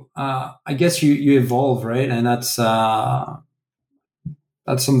 you I guess you evolve, right? And that's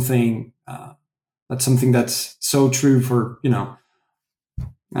something that's so true for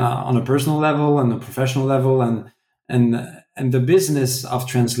on a personal level and a professional level, and the business of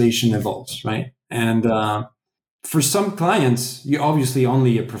translation evolves, right? And for some clients, you're obviously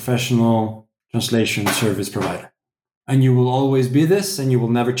only a professional translation service provider, and you will always be this, and you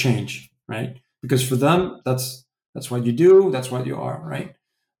will never change, right? Because for them, that's what you do, that's what you are, right?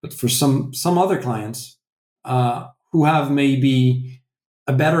 But for some other clients who have maybe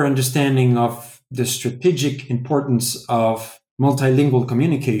a better understanding of the strategic importance of multilingual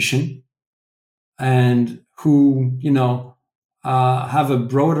communication, and who have a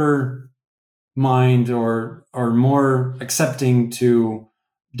broader mind or more accepting to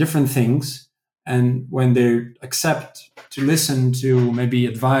different things, and when they accept to listen to maybe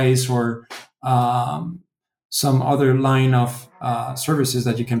advice or some other line of services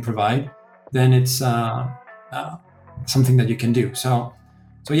that you can provide, then it's something that you can do. So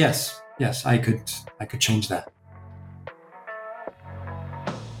yes, I could change that.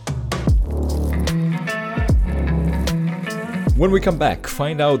 When we come back,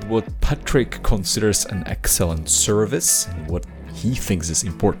 find out what Patrick considers an excellent service and what he thinks is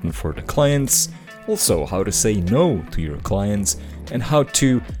important for the clients, also how to say no to your clients and how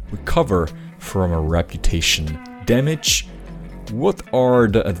to recover from a reputation damage. What are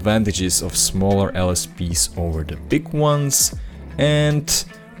the advantages of smaller LSPs over the big ones, and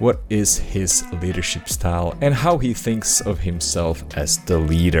what is his leadership style and how he thinks of himself as the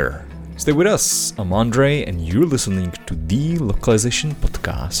leader. Stay with us. I'm Andre, and you're listening to the Localization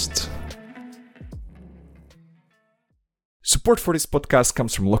Podcast. Support for this podcast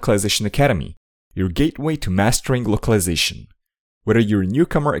comes from Localization Academy, your gateway to mastering localization. Whether you're a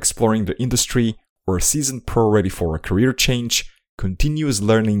newcomer exploring the industry or a seasoned pro ready for a career change, continuous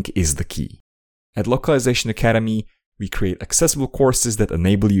learning is the key. At Localization Academy, we create accessible courses that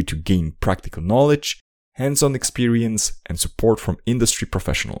enable you to gain practical knowledge, hands-on experience, and support from industry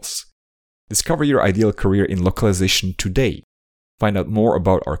professionals. Discover your ideal career in localization today. Find out more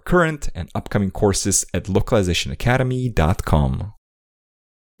about our current and upcoming courses at localizationacademy.com.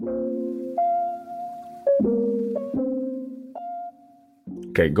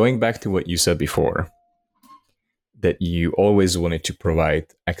 Okay, going back to what you said before, that you always wanted to provide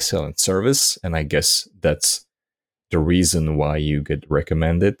excellent service, and I guess that's the reason why you get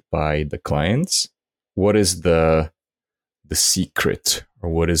recommended by the clients. What is the secret, or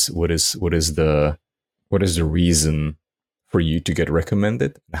what is the reason for you to get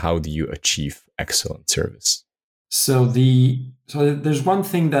recommended? How do you achieve excellent service? So there's one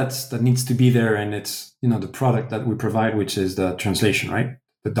thing that needs to be there, and it's the product that we provide, which is the translation, right?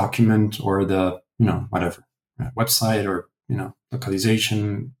 The document or the whatever website or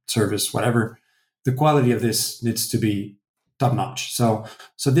localization service, whatever. The quality of this needs to be top notch. So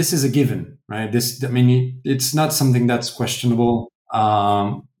this is a given, right? It's not something that's questionable.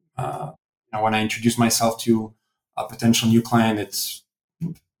 When I introduce myself to a potential new client,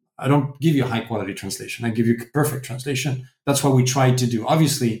 I don't give you a high quality translation. I give you perfect translation. That's what we try to do.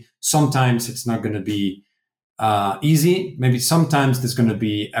 Obviously, sometimes it's not going to be easy. Maybe sometimes there's going to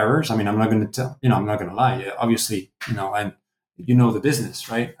be errors. I mean, I'm not going to tell, I'm not going to lie. Obviously, and the business,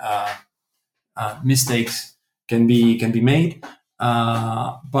 right? Mistakes can be made,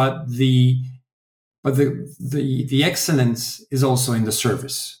 but the excellence is also in the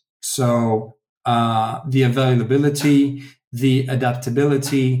service. So the availability, the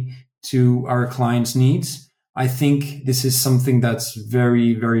adaptability to our clients' needs. I think this is something that's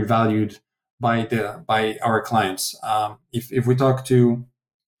very, very valued by our clients. If we talk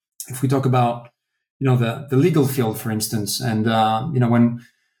about the legal field, for instance, and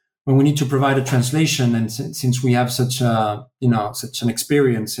when we need to provide a translation, and since we have such an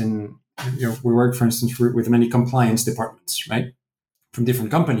experience in we work, for instance, with many compliance departments, right, from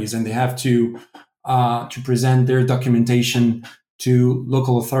different companies, and they have to present their documentation to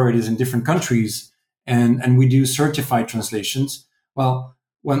local authorities in different countries, and we do certified translations. Well,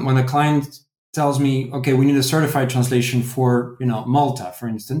 when a client tells me, okay, we need a certified translation for Malta, for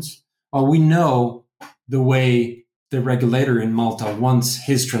instance, well, we know the way the regulator in Malta wants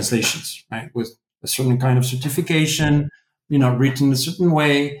his translations, right, with a certain kind of certification, written a certain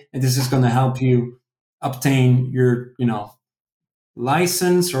way, and this is going to help you obtain your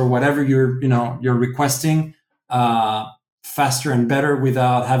license or whatever you're requesting faster and better,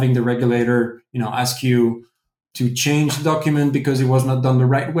 without having the regulator ask you to change the document because it was not done the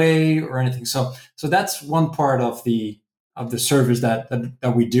right way or anything. So that's one part of the service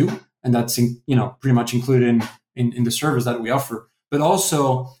that we do, and that's pretty much included in the service that we offer. But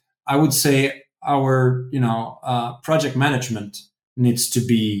also, I would say our project management needs to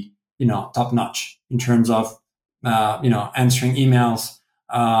be top notch in terms of answering emails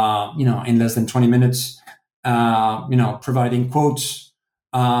in less than 20 minutes, providing quotes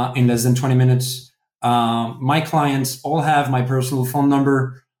in less than 20 minutes. My clients all have my personal phone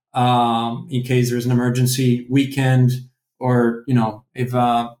number in case there's an emergency, weekend, or if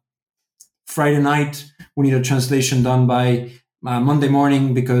Friday night we need a translation done by Monday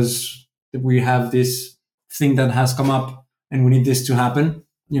morning because we have this thing that has come up and we need this to happen.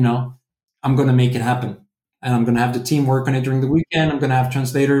 I'm going to make it happen, and I'm going to have the team work on it during the weekend. I'm going to have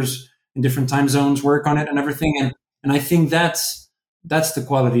translators in different time zones work on it and everything. And I think that's the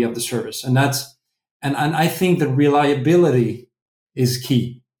quality of the service, and I think the reliability is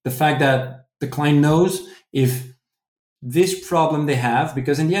key. The fact that the client knows if this problem they have,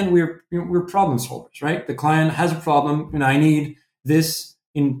 because in the end we're problem solvers, right? The client has a problem, and I need this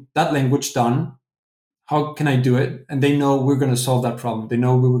in that language done. How can I do it? And they know we're going to solve that problem. They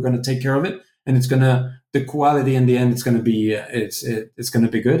know we're going to take care of it, and the quality in the end, it's going to be going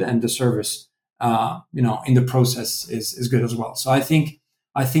to be good, and the service in the process is good as well. So I think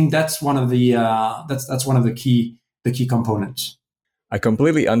that's one of the that's one of the key components. I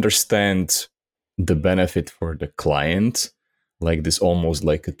completely understand the benefit for the client, like this almost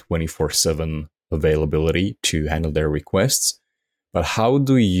like a 24/7 availability to handle their requests. But how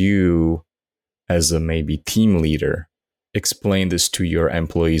do you, as a maybe team leader, explain this to your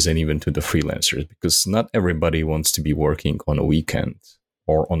employees and even to the freelancers? Because not everybody wants to be working on a weekend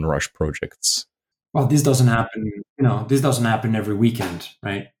or on rush projects. Well, this doesn't happen. This doesn't happen every weekend,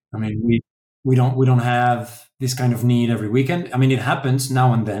 right? I mean, we don't have this kind of need every weekend. I mean, it happens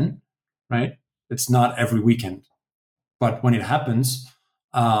now and then, right? It's not every weekend, but when it happens,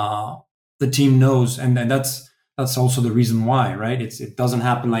 the team knows, and that's also the reason why, right? It doesn't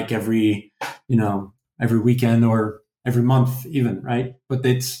happen like every weekend or every month even, right?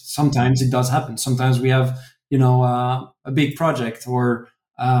 But sometimes it does happen. Sometimes we have a big project, or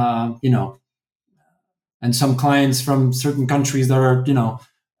and some clients from certain countries that are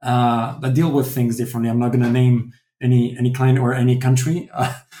that deal with things differently. I'm not going to name any client or any country,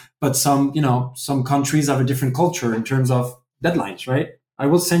 but some countries have a different culture in terms of deadlines, right? I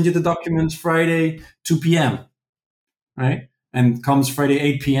will send you the documents Friday 2 p.m., right? And comes Friday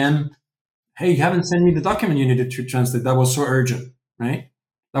 8 p.m. Hey, you haven't sent me the document you needed to translate. That was so urgent, right?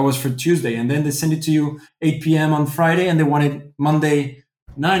 That was for Tuesday, and then they send it to you 8 p.m. on Friday, and they want it Monday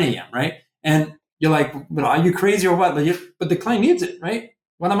 9 a.m., right? And you're like, "But are you crazy or what?" But the client needs it, right?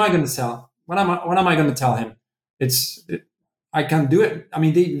 What am I going to sell? What am I going to tell him? I can't do it. I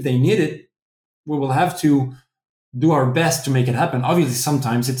mean, they need it. We will have to do our best to make it happen. Obviously,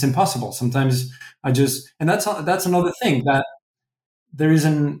 sometimes it's impossible. Sometimes and that's another thing that there is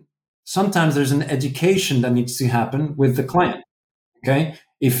an sometimes there's an education that needs to happen with the client. Okay,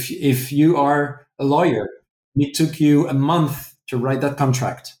 if you are a lawyer, it took you a month to write that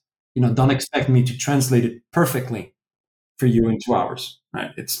contract. Don't expect me to translate it perfectly for you in 2 hours,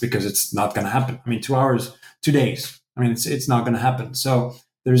 right? It's because it's not going to happen. I mean, 2 hours, 2 days. I mean, it's not going to happen. So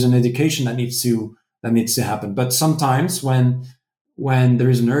there's an education that needs to happen. But sometimes when there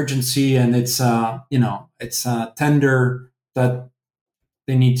is an urgency and it's a tender that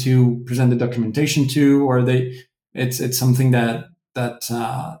they need to present the documentation to, or it's something that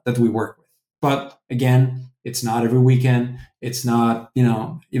we work with. But again, it's not every weekend. It's not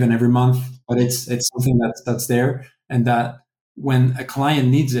even every month. But it's something that's there, and that when a client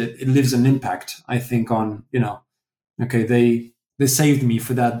needs it, it leaves an impact. I think on okay, they saved me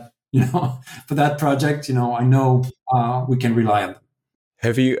for that for that project. I know we can rely on them.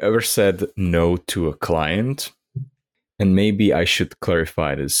 Have you ever said no to a client? And maybe I should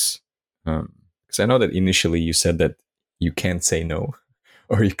clarify this, because I know that initially you said that you can't say no,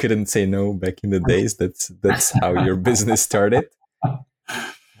 or you couldn't say no back in the days. That's how your business started.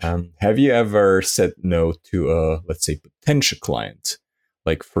 Have you ever said no to a, let's say, potential client,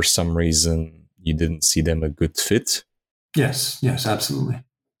 like for some reason you didn't see them a good fit? Yes, absolutely.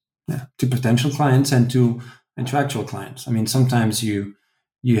 Yeah, to potential clients and to actual clients. I mean, sometimes you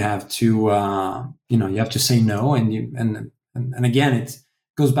have to you have to say no, and again, it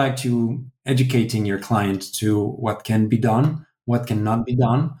goes back to educating your client to what can be done, what cannot be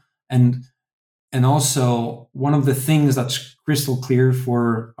done, and also one of the things that's crystal clear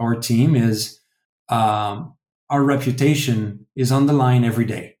for our team is our reputation is on the line every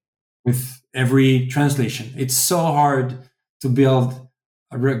day with every translation. It's so hard to build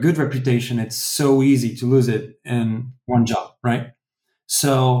a good reputation. It's so easy to lose it in one job, right?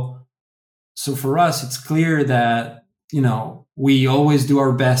 So for us, it's clear that we always do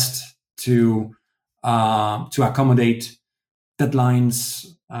our best to accommodate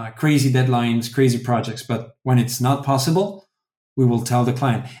deadlines, crazy deadlines, crazy projects. But when it's not possible, we will tell the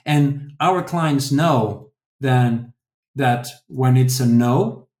client, and our clients know then that when it's a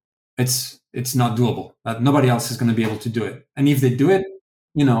no, it's not doable. That nobody else is going to be able to do it, and if they do it,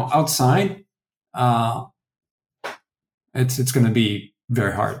 outside, uh, it's going to be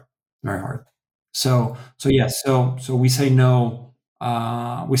very hard, very hard. So yes, so we say no.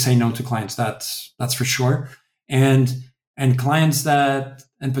 We say no to clients. That's for sure. And clients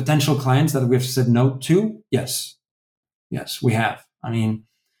and potential clients that we've said no to, yes, we have. I mean,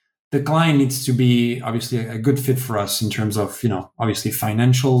 the client needs to be obviously a good fit for us in terms of obviously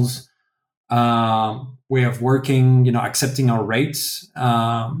financials, way of working, accepting our rates.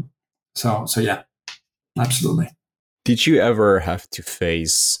 So yeah, absolutely. Did you ever have to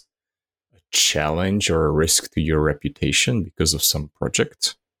face a challenge or a risk to your reputation because of some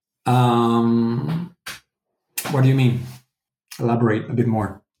project? What do you mean? Elaborate a bit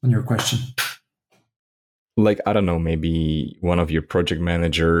more on your question. Like, I don't know, maybe one of your project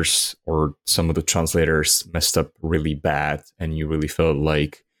managers or some of the translators messed up really bad, and you really felt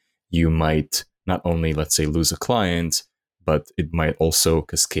like you might not only, let's say, lose a client, but it might also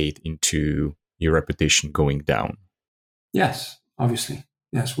cascade into your reputation going down. Yes, obviously.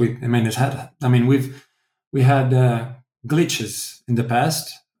 Yes, we had glitches in the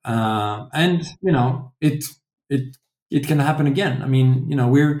past, and it can happen again. I mean,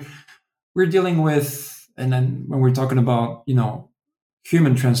 we're dealing with, and then when we're talking about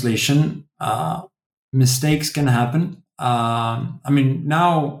human translation, mistakes can happen. I mean,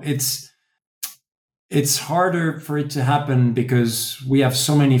 now it's harder for it to happen because we have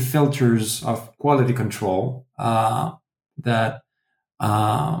so many filters of quality control that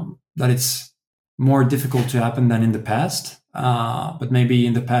that it's more difficult to happen than in the past. But maybe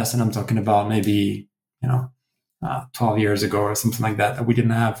in the past, and I'm talking about maybe 12 years ago or something like that, that we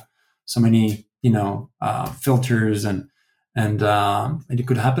didn't have so many filters and it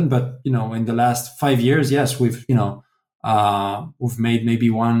could happen. But in the last 5 years, yes, we've made maybe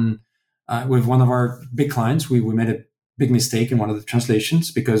one with one of our big clients, we made a big mistake in one of the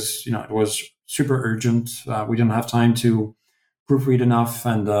translations because it was super urgent. We didn't have time to proofread enough,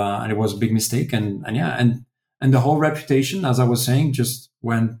 and it was a big mistake. And the whole reputation, as I was saying, just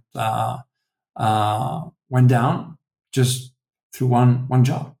went down just through one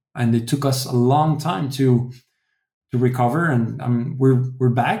job, and it took us a long time to recover. And we're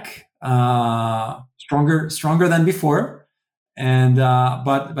back, stronger than before. And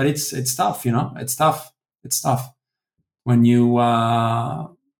but it's tough, it's tough. It's tough when you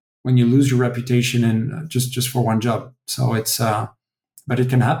lose your reputation and just for one job. So it's but it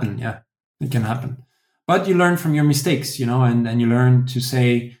can happen. Yeah, it can happen. But you learn from your mistakes, and you learn to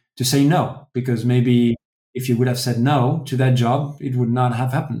say no, because maybe if you would have said no to that job, it would not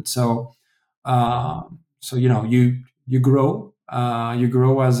have happened. Uh, so you grow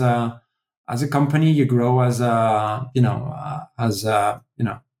as a company, you grow as a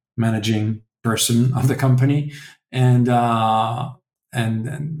managing person of the company, and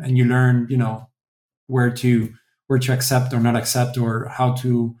and you learn where to accept or not accept, or how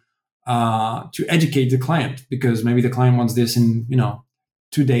to educate the client, because maybe the client wants this in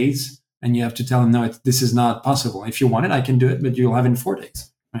 2 days, and you have to tell them, no, this is not possible. If you want it, I can do it, but you'll have it in 4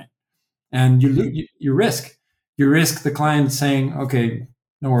 days, right? And you risk the client saying, okay,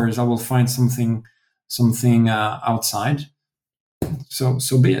 no worries, I will find something outside. So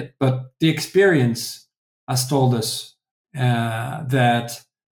be it. But the experience has told us that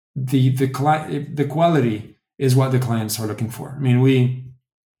the quality is what the clients are looking for. I mean,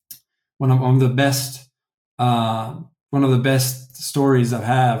 one of the best stories I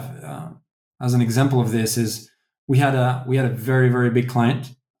have as an example of this is we had a very, very big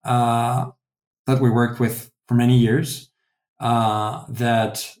client that we worked with for many years,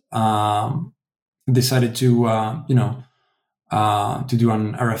 that decided to do an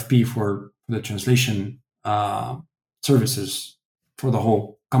RFP for the translation services for the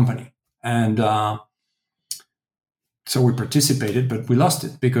whole company. And so we participated, but we lost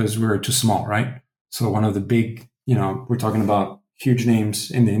it because we were too small, right? So one of the big, we're talking about huge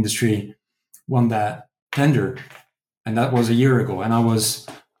names in the industry, won that tender, and that was a year ago. And I was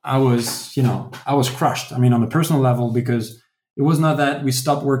crushed. I mean, on a personal level, because it was not that we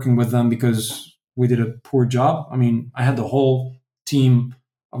stopped working with them because we did a poor job. I mean, I had the whole team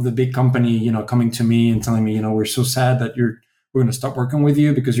of the big company, coming to me and telling me, we're so sad that we're going to stop working with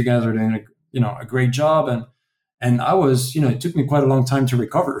you because you guys are doing a great job. And I was, it took me quite a long time to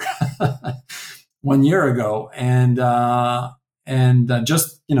recover 1 year ago. And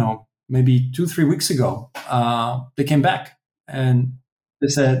just, maybe 2-3 weeks ago, they came back and they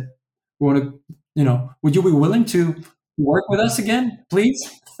said, we want to, would you be willing to work with us again,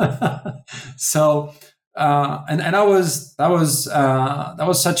 please? So, and that was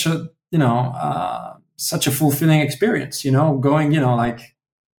such a fulfilling experience, going, like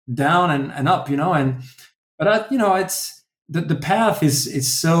down and up, but it's the path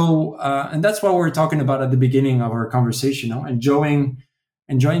is so, and that's what we were talking about at the beginning of our conversation, enjoying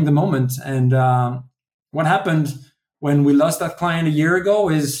the moment. And what happened when we lost that client a year ago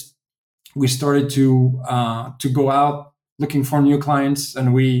is we started to go out looking for new clients,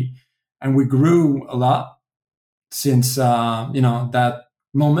 and we grew a lot since that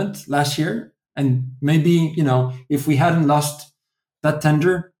moment last year. And maybe if we hadn't lost that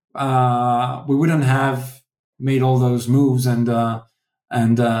tender, we wouldn't have made all those moves and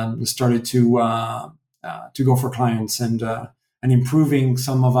started to go for clients and improving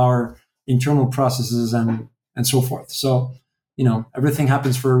some of our internal processes and so forth. So everything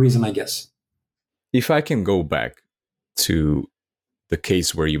happens for a reason, I guess. If I can go back to the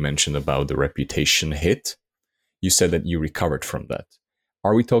case where you mentioned about the reputation hit, you said that you recovered from that.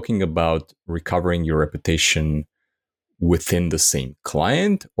 Are we talking about recovering your reputation within the same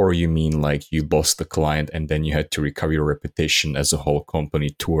client, or you mean like you lost the client and then you had to recover your reputation as a whole company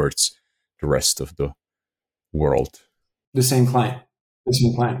towards the rest of the world? The same client,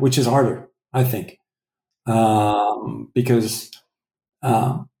 which is harder, I think, because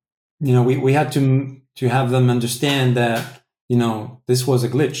we had to have them understand that this was a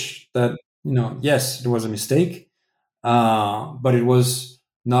glitch, that yes, it was a mistake, but it was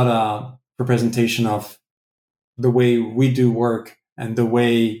not a representation of the way we do work and the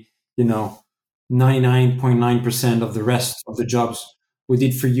way 99.9% of the rest of the jobs we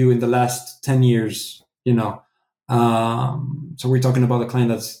did for you in the last 10 years. So we're talking about a client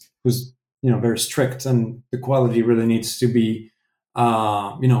who's very strict, and the quality really needs to be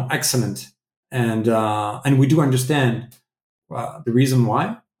excellent, and we do understand the reason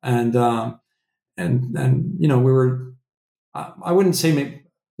why, and we were, I wouldn't say maybe,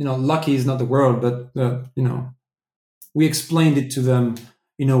 lucky is not the word, but we explained it to them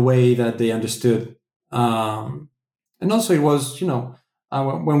in a way that they understood. And also, it was,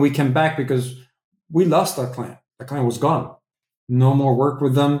 when we came back, because we lost our client. The client was gone. No more work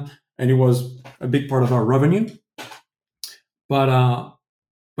with them, and it was a big part of our revenue. But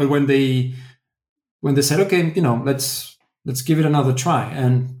when they said, okay, let's give it another try,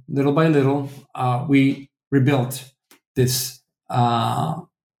 and little by little, we rebuilt this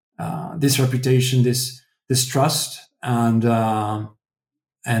this reputation, this trust, and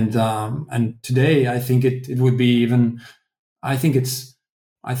today I think it would be even. I think it's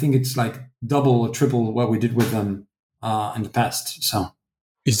like double or triple what we did with them in the past. So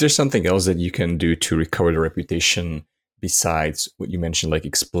Is there something else that you can do to recover the reputation besides what you mentioned, like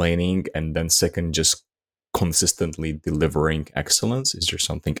explaining, and then second, just consistently delivering excellence? Is there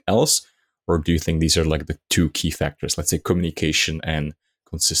something else? Or do you think these are like the two key factors, let's say communication and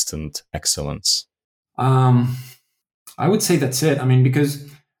consistent excellence? um, I would say that's it. I mean, because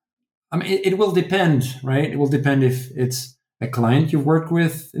it will depend, right? It will depend if it's a client you've worked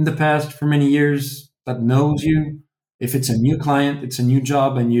with in the past for many years that knows you. If it's a new client, it's a new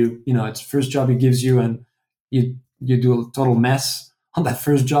job, and it's the first job he gives you, and you do a total mess on that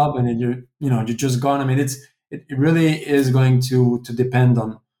first job, and then you're just gone. I mean, it really is going to depend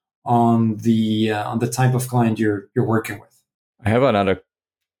on the type of client you're working with. I have another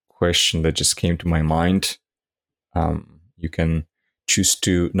question that just came to my mind. You can choose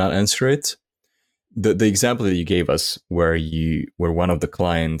to not answer it. The example that you gave us, where one of the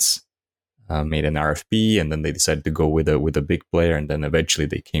clients made an RFP, and then they decided to go with a big player, and then eventually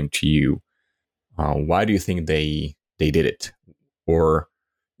they came to you. Why do you think they did it? Or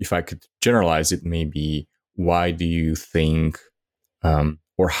if I could generalize it, maybe why do you think,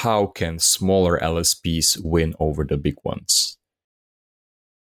 or how can smaller LSPs win over the big ones?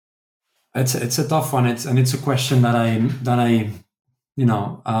 It's a tough one. It's a question that I you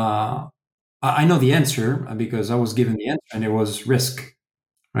know I know the answer because I was given the answer, and it was risk,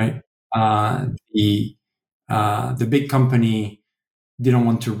 right? The big company didn't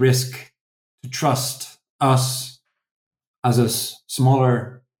want to risk to trust us as a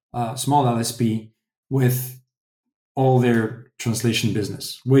small LSP with all their translation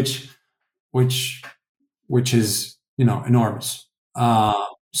business, which which is enormous.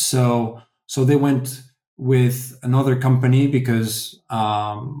 So they went with another company because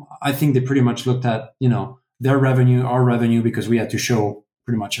I think they pretty much looked at their revenue, our revenue, because we had to show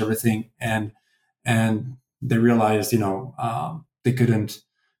pretty much everything, and they realized they couldn't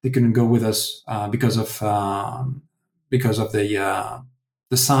go with us because of the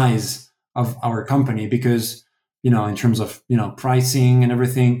size of our company, because in terms of pricing and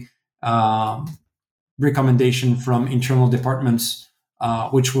everything. Recommendation from internal departments,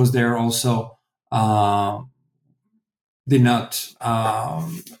 which was there also, did not,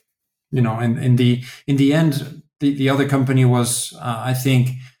 in the end, the other company was, I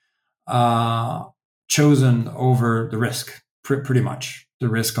think, chosen over the risk, pretty much the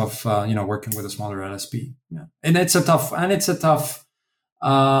risk of working with a smaller LSP. Yeah. And it's a tough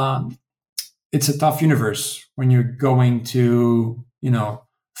universe when you're going to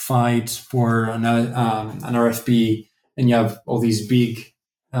fight for an RFP, and you have all these big,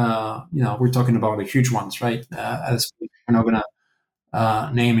 we're talking about the huge ones, right? As we're not gonna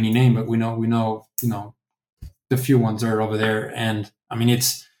name any name, but we know, the few ones are over there, and I mean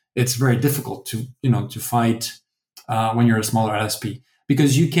it's very difficult to fight when you're a smaller LSP,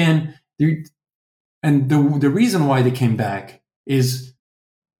 because you can. And the reason why they came back is,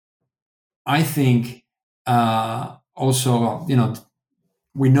 I think, also,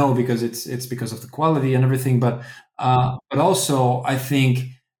 we know because it's because of the quality and everything, but also I think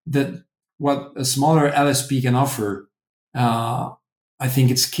that what a smaller LSP can offer, I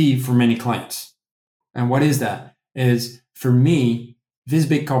think it's key for many clients. And what is that? Is, for me, this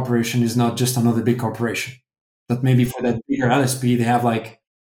big corporation is not just another big corporation. That maybe for that bigger LSP they have like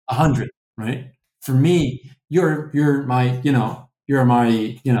 100, right? For me, you're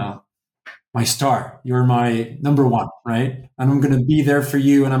my star. You're my number one, right? And I'm going to be there for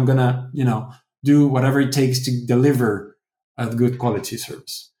you, and I'm going to, do whatever it takes to deliver a good quality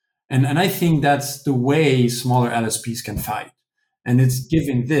service. And I think that's the way smaller LSPs can fight. And it's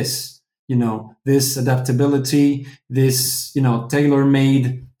giving this adaptability, this,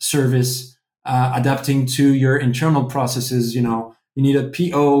 tailor-made service, adapting to your internal processes. You need a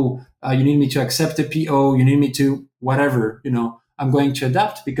PO, you need me to accept a PO, you need me to whatever, I'm going to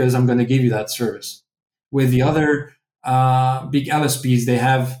adapt because I'm going to give you that service. With the other big LSPs, they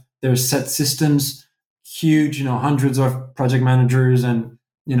have their set systems, huge, hundreds of project managers, and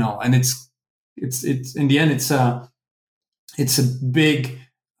and it's in the end it's a big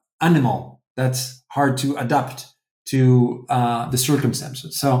animal that's hard to adapt to the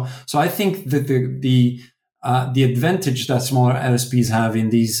circumstances. So I think that the advantage that smaller LSPs have in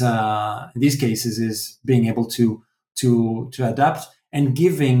these cases is being able to adapt and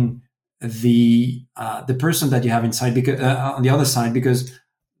giving the person that you have inside, because on the other side, because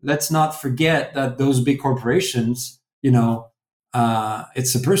let's not forget that those big corporations,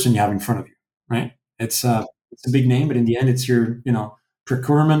 it's a person you have in front of you, right? It's a big name, but in the end, it's your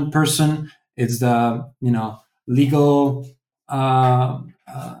procurement person. It's legal uh,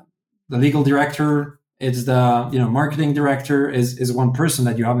 uh, the legal director. It's the marketing director is one person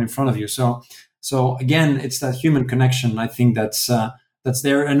that you have in front of you. So again, it's that human connection. I think that's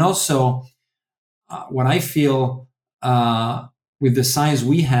there, and also what I feel with the size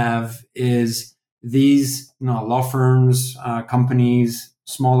we have is these law firms, companies,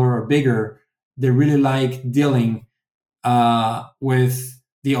 smaller or bigger, they really like dealing with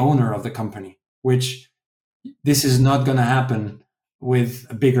the owner of the company, which this is not going to happen with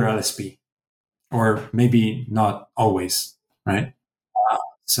a bigger LSP, or maybe not always, right?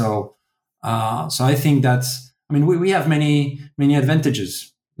 So I think that's. I mean, we have many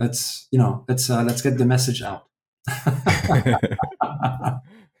advantages. Let's get the message out.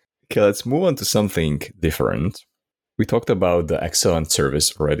 Okay, let's move on to something different. We talked about the excellent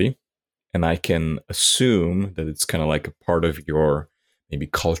service already, and I can assume that it's kind of like a part of your maybe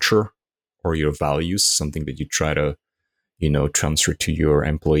culture or your values, something that you try to, transfer to your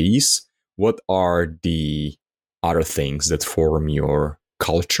employees. What are the other things that form your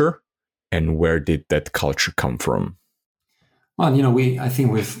culture, and where did that culture come from? Well, I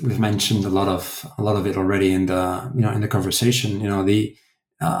think we've mentioned a lot of it already in the conversation.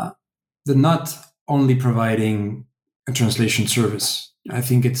 The not only providing a translation service. I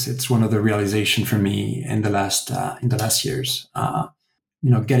think it's one of the realization for me in the last years.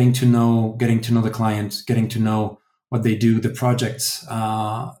 Getting to know the clients, getting to know what they do, the projects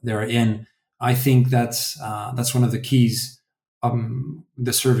they're in. I think that's one of the keys.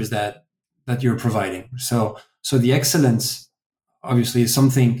 The service that you're providing. So the excellence obviously is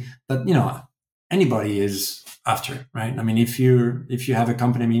something that anybody is after, right? I mean, if you have a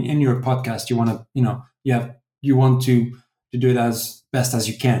company, I mean, in your podcast, you want to you want to do it as best as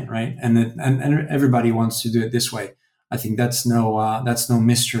you can, right? And everybody wants to do it this way. I think that's no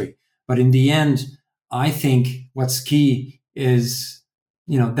mystery. But in the end, I think what's key is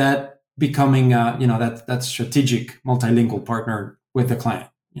that becoming that strategic multilingual partner with the client.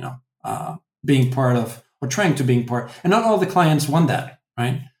 Being part of, or trying to being part, and not all the clients want that,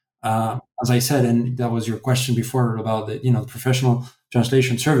 right? As I said, and that was your question before about the professional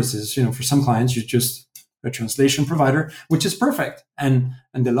translation services. For some clients, you're just a translation provider, which is perfect, and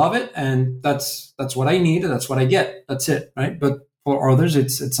they love it, and that's what I need, that's what I get, that's it, right? But for others,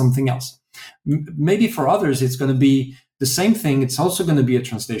 it's something else. Maybe for others, it's going to be the same thing. It's also going to be a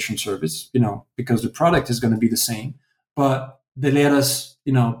translation service, because the product is going to be the same, but they let us,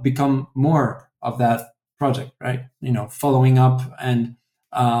 become more of that project, right? Following up, and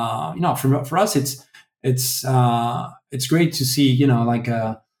for us, it's great to see, like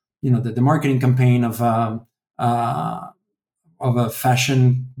the marketing campaign of a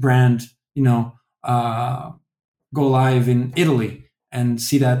fashion brand, uh, go live in Italy, and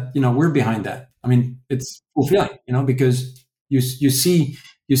see that we're behind that. I mean, it's fulfilling, because you see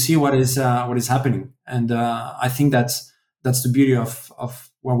what is happening, and I think that's the beauty of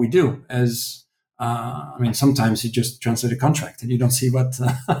what we do. As I mean, sometimes you just translate a contract and you don't see what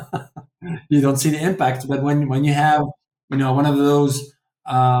you don't see the impact. But when you have one of those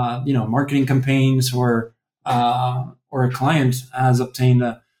marketing campaigns, or a client has obtained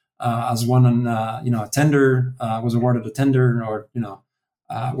has won a tender, was awarded a tender, or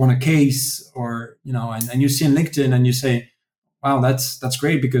won a case, or and you see in LinkedIn and you say, wow, that's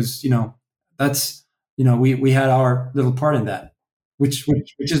great, because that's we had our little part in that, which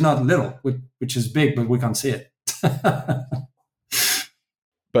is not little, which is big, but we can't see it.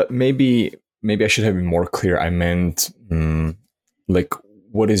 But maybe I should have been more clear. I meant like,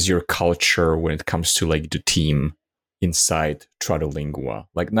 what is your culture when it comes to like the team inside Tradulingua?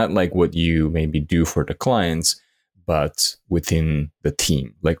 Like, not like what you maybe do for the clients, but within the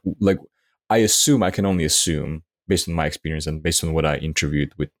team. Like I can only assume based on my experience and based on what I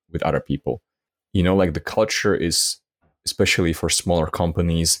interviewed with other people. Like the culture is, especially for smaller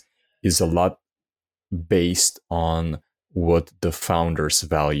companies, is a lot based on what the founder's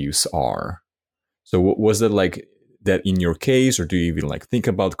values are. So was it like that in your case, or do you even like think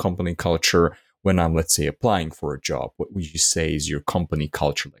about company culture? when I'm, let's say, applying for a job, what would you say is your company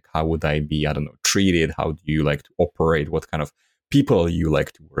culture? Like, how would I be, I don't know, treated? How do you like to operate? What kind of people you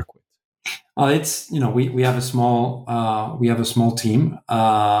like to work with? It's we have a small team.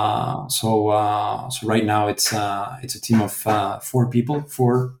 So right now it's a team of 4 people,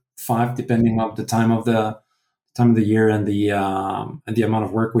 4, 5, depending on the time of the year and the amount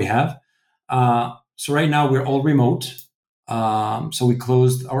of work we have. So right now we're all remote. So we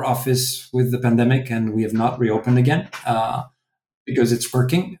closed our office with the pandemic, and we have not reopened again because it's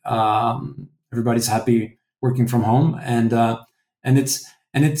working. Everybody's happy working from home, and it's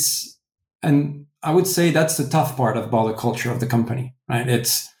and I would say that's the tough part about the culture of the company, right?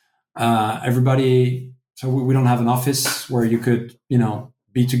 It's everybody. So we don't have an office where you could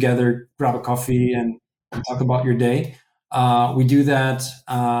be together, grab a coffee, and talk about your day. We do that.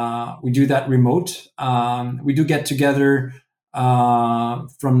 We do that remote. We do get together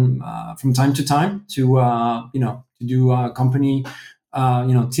from time to time to do company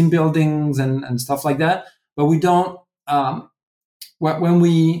team buildings and stuff like that. But we don't. When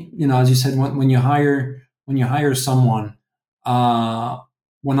we as you said, when you hire someone, uh,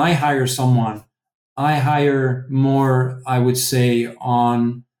 when I hire someone, I hire more, I would say,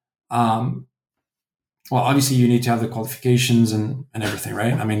 on um, well, obviously you need to have the qualifications and everything,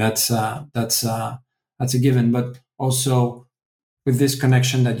 right? I mean, that's a given, but also with this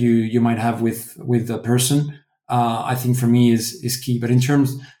connection that you might have with the person, I think for me is key. But in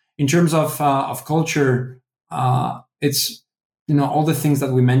terms of culture, it's all the things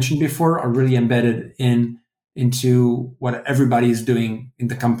that we mentioned before are really embedded into what everybody is doing in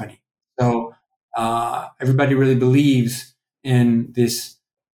the company. So everybody really believes in this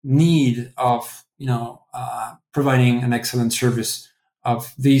need of providing an excellent service,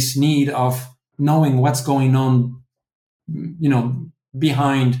 of this need of knowing what's going on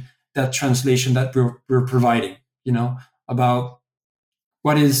behind that translation that we're providing, about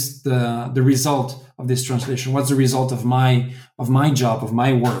what is the result of this translation, what's the result of my job, of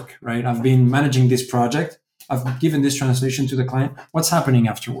my work, right? I've been managing this project, I've given this translation to the client, what's happening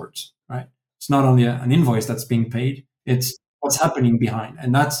afterwards, right? It's not only an invoice that's being paid, it's what's happening behind.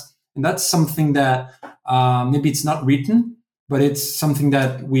 And that's something that maybe it's not written, but it's something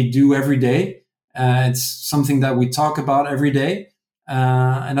that we do every day. It's something that we talk about every day,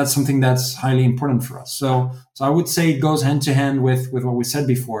 and that's something that's highly important for us. So I would say it goes hand to hand with what we said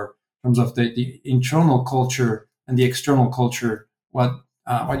before in terms of the internal culture and the external culture. What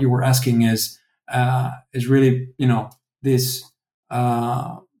you were asking is really this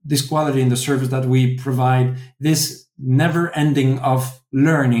this quality in the service that we provide, this never ending of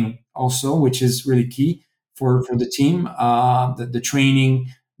learning also, which is really key for the team. The training,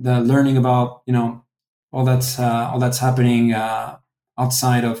 the learning about all that's happening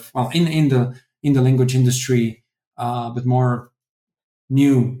outside of, well, in the language industry, but more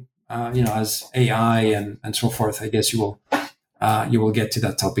new, as AI and so forth. I guess you will get to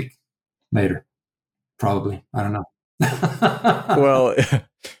that topic later, probably. I don't know. Well,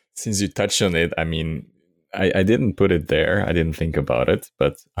 since you touched on it, I mean, I didn't put it there. I didn't think about it,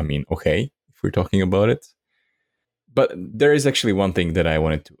 but I mean, okay, if we're talking about it. But there is actually one thing that I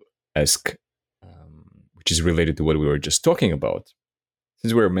wanted to ask, which is related to what we were just talking about.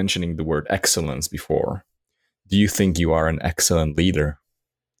 Since we were mentioning the word excellence before, do you think you are an excellent leader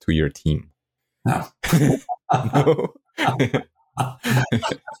to your team? No. No.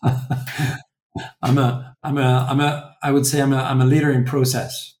 I would say I'm a leader in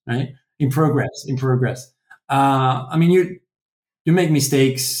process, right? In progress. I mean, you make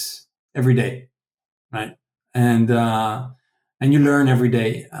mistakes every day, right? And you learn every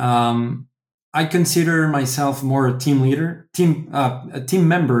day. I consider myself more a team leader, a team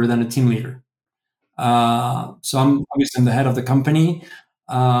member than a team leader. So I'm obviously I'm the head of the company.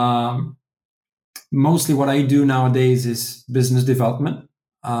 Um, Mostly what I do nowadays is business development.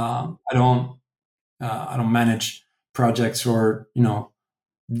 I don't manage projects or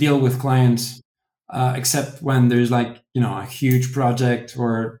deal with clients, except when there's like a huge project,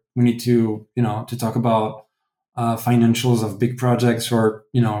 or we need to talk about financials of big projects, or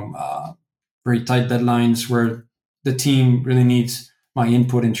very tight deadlines where the team really needs my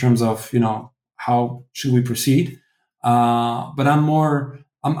input in terms of how should we proceed. But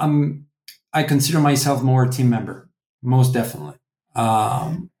I consider myself more a team member, most definitely.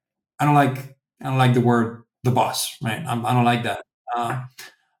 I don't like I don't like the word the boss, right? I don't like that,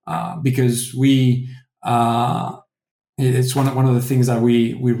 because uh, it's one of the things that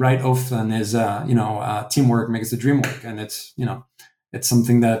we write often is teamwork makes the dream work, and it's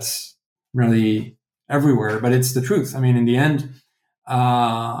something that's really everywhere, but it's the truth. I mean, in the end,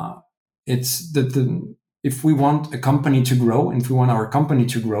 uh, it's the if we want a company to grow, and if we want our company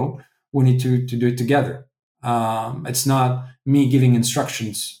to grow, we need to do it together. It's not me giving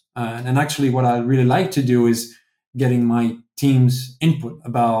instructions. And actually, what I really like to do is getting my team's input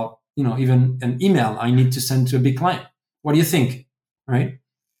about, even an email I need to send to a big client. What do you think? Right?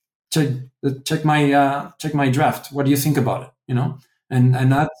 Check check my draft. What do you think about it?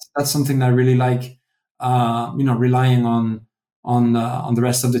 And that's something that I really like. Relying on the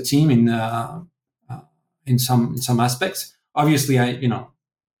rest of the team uh, in some aspects. Obviously,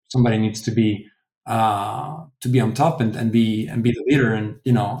 somebody needs to be on top and be the leader, and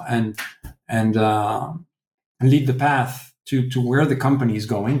lead the path to where the company is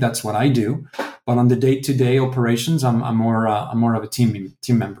going. That's what I do. But on the day-to-day operations, I'm more of a team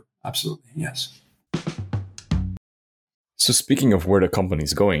member. Absolutely, yes. So speaking of where the company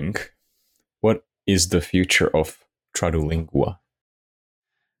is going, what is the future of Tradulingua?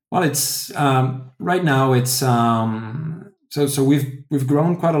 Well, it's right now. It's so we've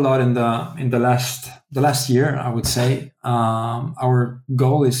grown quite a lot in the last year. I would say our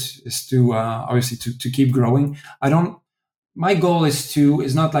goal is to obviously to keep growing. I don't. My goal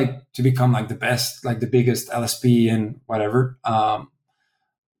is not like to become like the best, like the biggest LSP and whatever.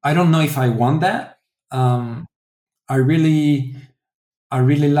 I don't know if I want that. I really I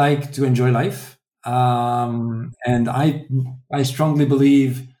really like to enjoy life, and I strongly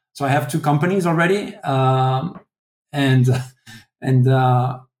believe. So I have two companies already, and and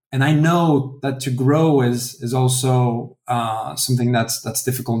and I know that to grow is also something that's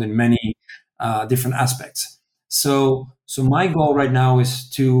difficult in many different aspects. So my goal right now is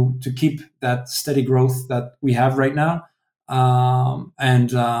to keep that steady growth that we have right now,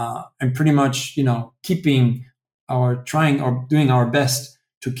 and pretty much keeping our trying or doing our best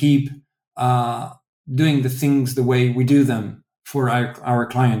to keep uh, doing the things the way we do them for our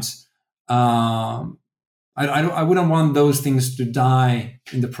clients. I wouldn't want those things to die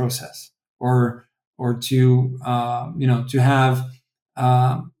in the process, or to to have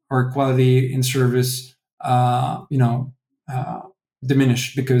our quality in service uh,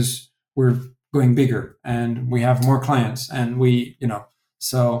 diminish because we're going bigger and we have more clients, and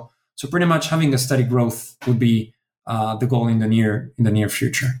so pretty much having a steady growth would be the goal in the near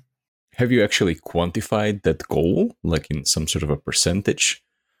future. Have you actually quantified that goal, like in some sort of a percentage,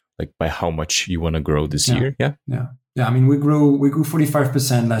 like by how much you want to grow this Yeah, year? Yeah. yeah. I mean, we grew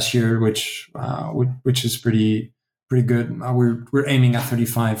 45% last year, which is pretty good. We're aiming at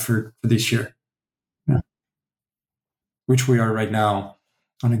 35 for this year, yeah, which we are right now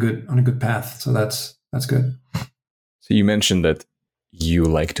on a good path. So that's good. So you mentioned that you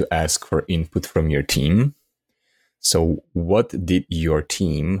like to ask for input from your team. So what did your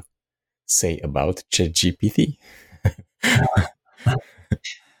team say about ChatGPT?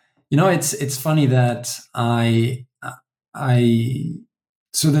 It's funny that I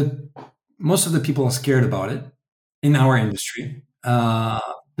so that most of the people are scared about it in our industry,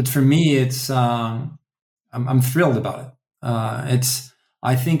 but for me, I'm thrilled about it. It's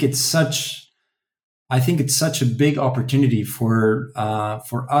I think it's such I think it's such a big opportunity for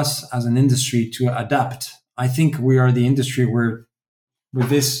us as an industry to adapt. I think we are the industry where with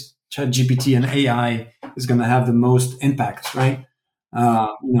this chat GPT and AI is going to have the most impact, right?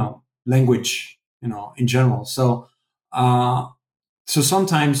 Language, in general. Uh, so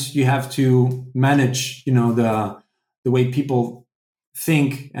sometimes you have to manage, the way people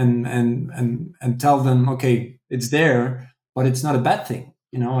think, and tell them, okay, it's there, but it's not a bad thing.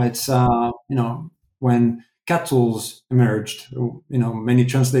 It's when cat tools emerged, many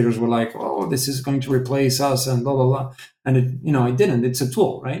translators were like, oh, this is going to replace us and blah blah blah, and it didn't. It's a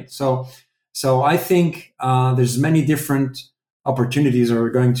tool, right? So I think there's many different opportunities that are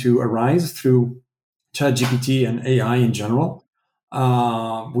going to arise through ChatGPT and AI in general.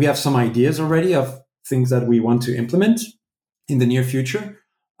 We have some ideas already of things that we want to implement in the near future.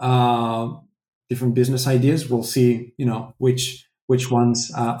 Uh, Different business ideas. We'll see, which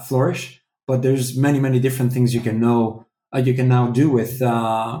ones flourish. But there's many different things you can now do with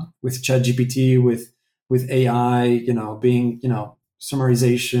ChatGPT, with AI. Being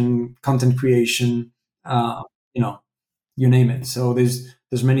summarization, content creation. You know, you name it. So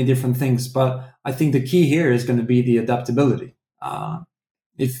there's many different things, but I think the key here is going to be the adaptability.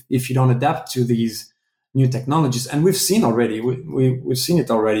 If you don't adapt to these new technologies, and we've seen already, we've seen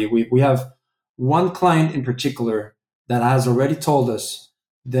it already. We have one client in particular that has already told us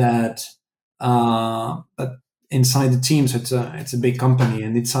that inside the teams, it's a big company,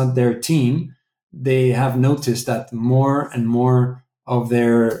 and inside their team, they have noticed that more and more of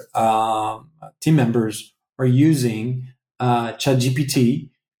their team members are using ChatGPT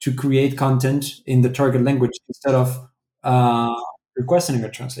to create content in the target language instead of uh, requesting a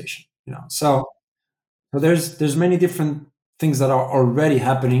translation. So there's many different things that are already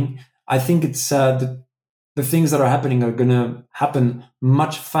happening. I think it's the things that are happening are going to happen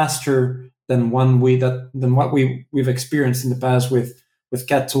much faster than than what we've experienced in the past with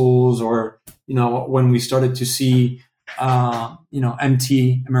cat tools, or when we started to see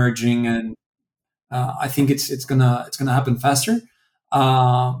MT emerging, and I think it's gonna happen faster.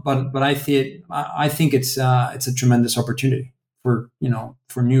 But I think it's a tremendous opportunity for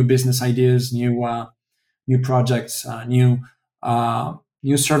new business ideas, new projects, new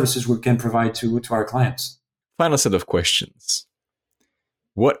services we can provide to our clients. Final set of questions.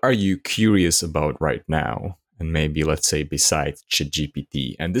 What are you curious about right now? And maybe, let's say, besides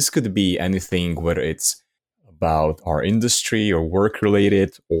ChatGPT. And this could be anything, whether it's about our industry or work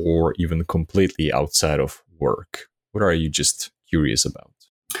related, or even completely outside of work. What are you just curious about?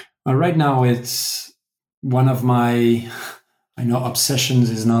 Right now, it's one of my, I know obsessions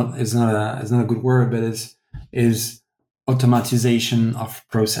is not a good word, but is automatization of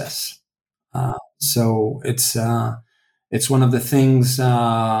process. So it's one of the things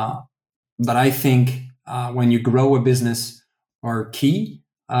that I think when you grow a business are key.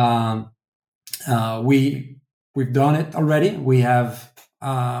 We've done it already. We have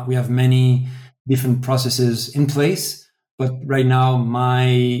many different processes in place, but right now,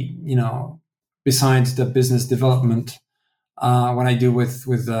 besides the business development, what I do with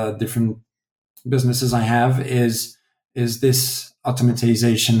different businesses I have is this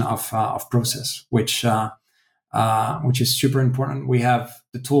automatization of process, which is super important. We have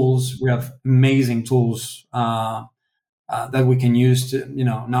the tools. We have amazing tools that we can use to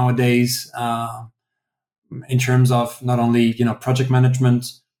nowadays in terms of not only project management,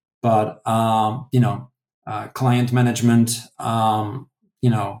 but client management,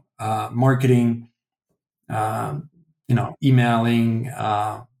 marketing, uh, emailing,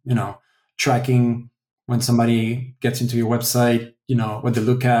 tracking when somebody gets into your website, what they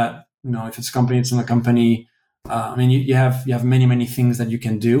look at, if it's a company, it's not a company. I mean, you have many things that you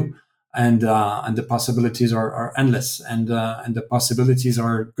can do, and the possibilities are endless, and the possibilities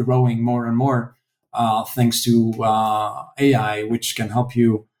are growing more and more thanks to AI, which can help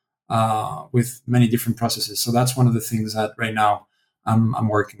you with many different processes. So that's one of the things that right now I'm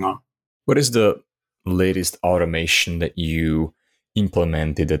working on. What is the latest automation that you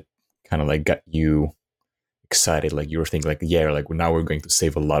implemented that kind of like got you excited? Like you were thinking, like, yeah, like now we're going to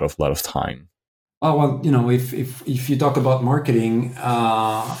save a lot of time. Oh well, if you talk about marketing,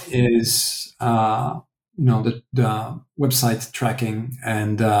 is the website tracking,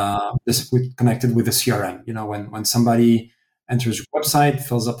 and this connected with the CRM. When somebody enters your website,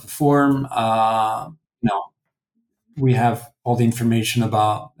 fills up the form, you know, we have all the information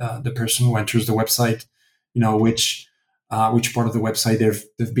about the person who enters the website. Which part of the website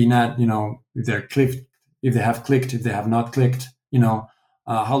they've been at. If they're clicked, if they have clicked, if they have not clicked.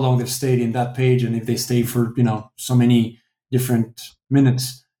 How long they've stayed in that page, and if they stay for so many different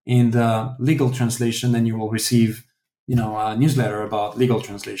minutes in the legal translation, then you will receive a newsletter about legal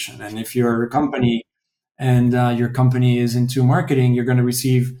translation. And if you're a company and your company is into marketing, you're going to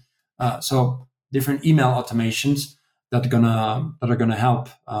receive so different email automations that are gonna help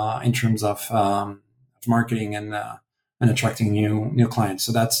in terms of marketing and attracting new clients.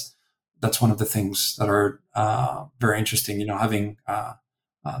 So that's one of the things that are very interesting. Having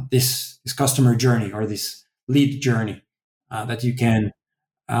this customer journey, or this lead journey that you can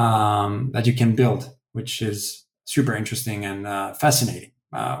build, which is super interesting and fascinating.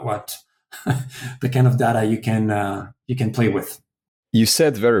 What the kind of data you can play with. You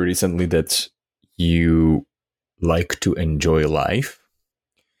said very recently that you like to enjoy life.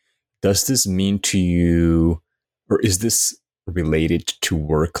 Does this mean to you, or is this related to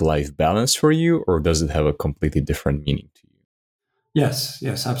work life balance for you, or does it have a completely different meaning to you? Yes,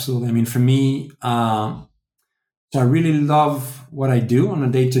 absolutely. I mean, for me, so I really love what I do on a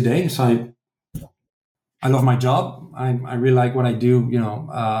day to day. So I love my job. I really like what I do.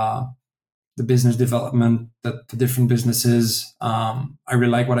 The business development, the different businesses. I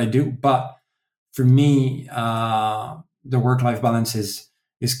really like what I do. But for me, the work life balance is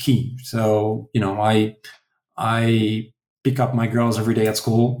key. So I pick up my girls every day at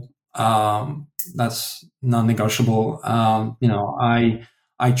school. That's non-negotiable.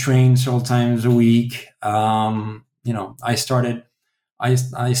 I train several times a week. I started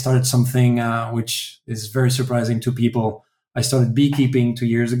something which is very surprising to people. I started beekeeping 2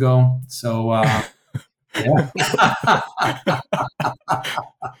 years ago. So yeah.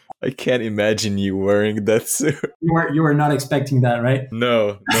 I can't imagine you wearing that suit. You were not expecting that, right?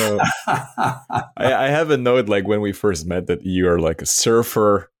 No, no. I have a note like when we first met that you are like a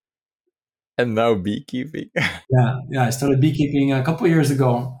surfer and now beekeeping. Yeah. I started beekeeping a couple of years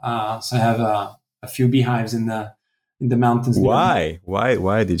ago. So I have a few beehives in the mountains near me. Why?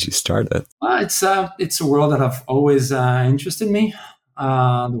 Why did you start that? It's a world that have always interested me.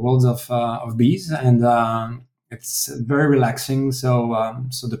 The world of bees, and it's very relaxing. So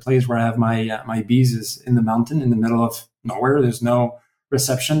the place where I have my bees is in the mountain, in the middle of nowhere. There's no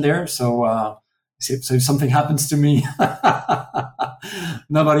reception there, so if something happens to me,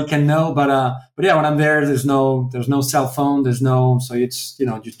 nobody can know. But yeah, when I'm there, there's no cell phone. There's no so it's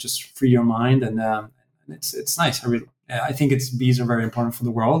you just free your mind, and it's nice. I think it's bees are very important for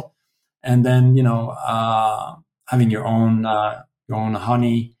the world, and then having your own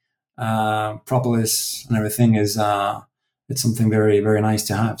honey, propolis, and everything is it's something very very nice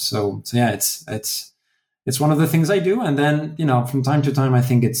to have. So yeah, it's one of the things I do, and then from time to time I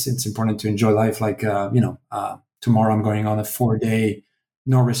think it's important to enjoy life. Like tomorrow I'm going on a 4 day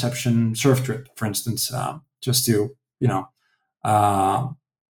no reception surf trip, for instance, just to uh,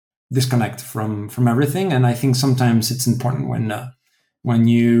 disconnect from everything. And I think sometimes it's important when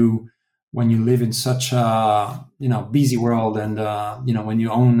you when you live in such a busy world, and when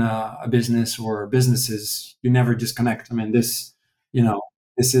you own a business or businesses, you never disconnect. I mean, you know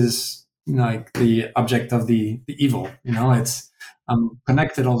this is like the object of the evil. It's I'm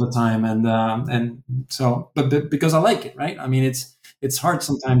connected all the time, and so but because I like it, right? I mean, it's hard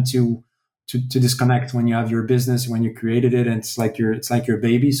sometimes to disconnect when you have your business, when you created it, and it's like your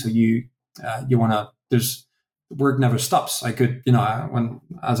baby. So you want to there's work never stops. I could, when,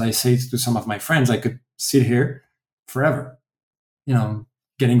 as I say to some of my friends, I could sit here forever, you know,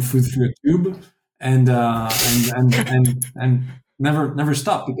 getting food through a tube, and never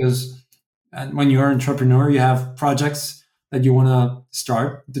stop. Because and when you're an entrepreneur, you have projects that you want to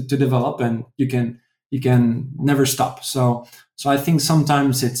start to develop, and you can never stop. So I think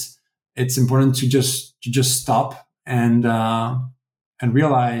sometimes it's important to just stop and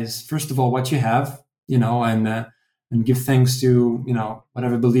realize, first of all, what you have, and give thanks to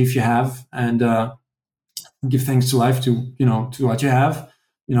whatever belief you have, and give thanks to life, to what you have,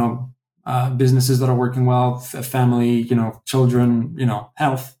 businesses that are working well, family, children,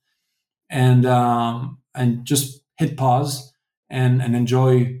 health, and just hit pause and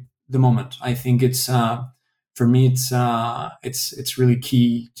enjoy the moment. I think it's for me it's really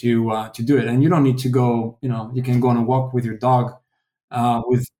key to do it. And you don't need to go, you can go on a walk with your dog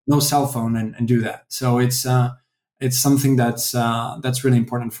with no cell phone, and do that. So it's something that's really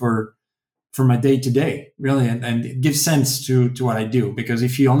important for my day to day, really, and it gives sense to what I do. Because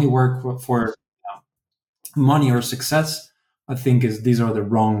if you only work for money or success, I think is these are the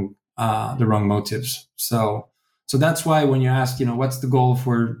wrong motives. So that's why when you ask, what's the goal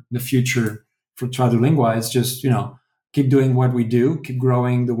for the future for Tradulingua, it's just keep doing what we do, keep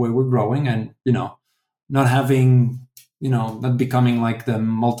growing the way we're growing, and not having not becoming like the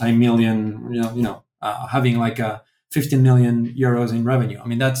multi-million, having like a 15 million euros in revenue. I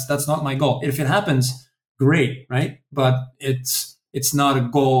mean, that's not my goal. If it happens, great, right? But it's not a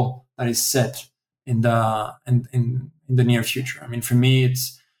goal that is set in the near future. I mean, for me,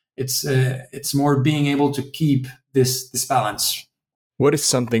 it's more being able to keep this balance. What is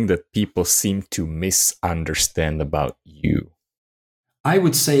something that people seem to misunderstand about you? I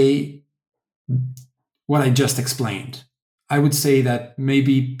would say what I just explained. I would say that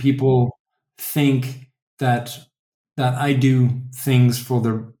maybe people think that I do things for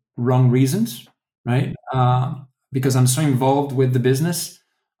the wrong reasons, right? Because I'm so involved with the business.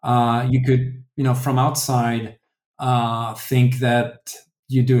 You could, from outside, think that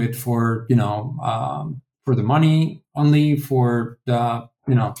you do it for the money only, for the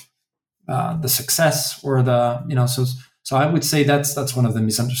success, or so I would say that's one of the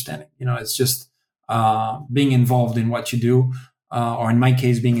misunderstanding. It's just being involved in what you do, or in my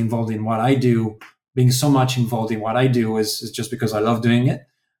case, being involved in what I do. Being so much involved in what I do is just because I love doing it,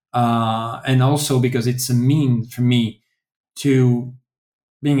 and also because it's a mean for me to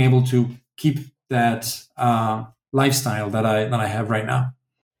being able to keep that lifestyle that I have right now.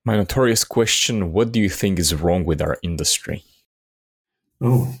 My notorious question: what do you think is wrong with our industry?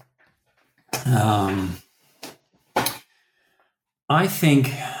 Oh, I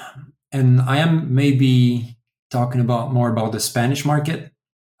think, and I am maybe talking more about the Spanish market,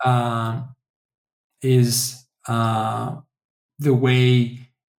 uh, is the way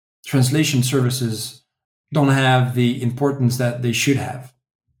translation services don't have the importance that they should have,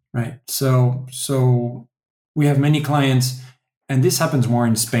 right? So we have many clients, and this happens more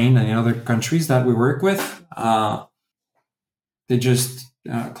in Spain than in other countries that we work with. They just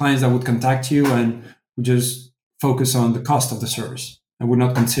clients that would contact you and would just focus on the cost of the service and would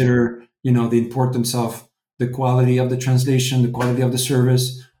not consider, the importance of the quality of the translation, the quality of the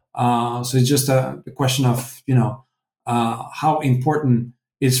service. So it's just a question of, how important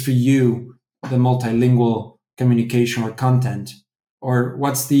is for you the multilingual communication or content, or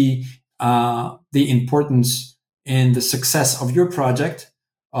what's the importance in the success of your project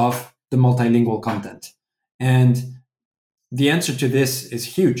of the multilingual content. And the answer to this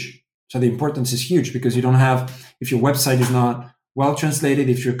is huge. So the importance is huge because you don't have, if your website is not well translated,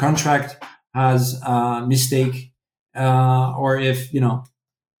 if your contract has a mistake, or if,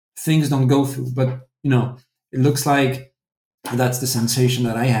 things don't go through. But, it looks like that's the sensation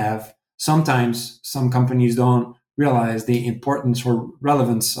that I have. Sometimes some companies don't realize the importance or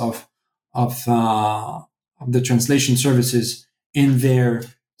relevance of the translation services in their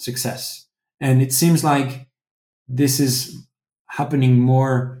success. And it seems like this is happening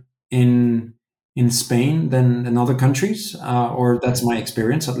more in Spain than in other countries, or that's my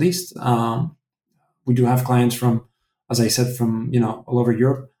experience at least. We do have clients from, as I said, from all over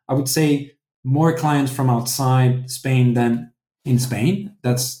Europe. I would say more clients from outside Spain than in Spain.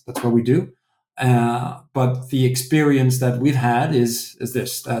 That's what we do. But the experience that we've had is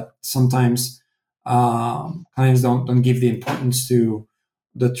this, that sometimes clients don't give the importance to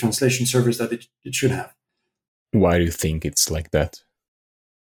the translation service that it should have. Why do you think it's like that?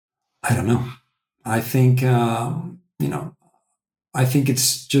 I don't know. I think I think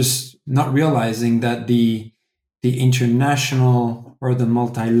it's just not realizing that the international or the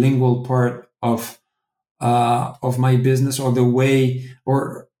multilingual part of my business, or the way,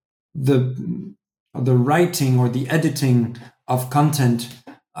 or the writing or the editing of content,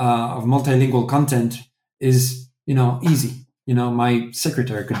 of multilingual content, is easy. My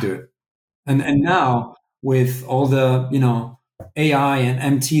secretary could do it, and now with all the AI and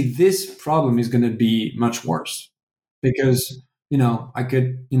MT, this problem is going to be much worse because I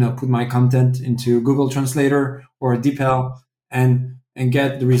could put my content into Google Translator or DeepL and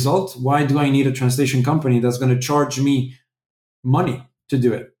get the result. Why do I need a translation company that's going to charge me money to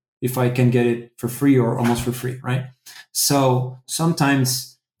do it if I can get it for free or almost for free, right? So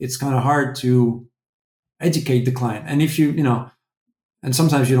sometimes it's kind of hard to educate the client, and if and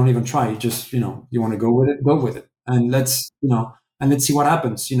sometimes you don't even try. You just you want to go with it, and let's see what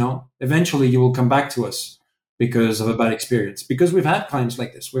happens. Eventually you will come back to us because of a bad experience. Because we've had clients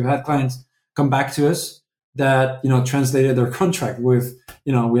like this. We've had clients come back to us that translated their contract with.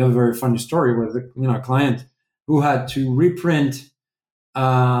 We have a very funny story with a client who had to reprint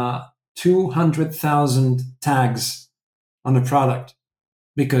 200,000 tags on a product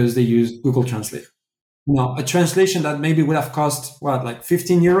because they used Google Translate. A translation that maybe would have cost what, like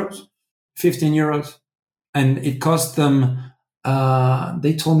 15 euros, 15 euros, and it cost them.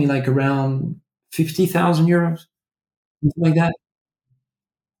 They told me like around 50,000 euros, something like that.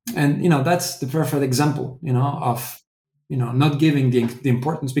 And that's the perfect example, of not giving the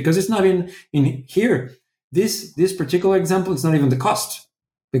importance, because it's not in here. This particular example, it's not even the cost,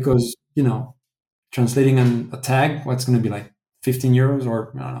 because translating a tag, what's going to be like 15 euros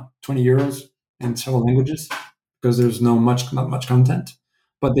or I don't know, 20 euros in several languages, because there's not much content.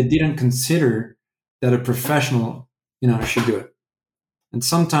 But they didn't consider that a professional should do it. And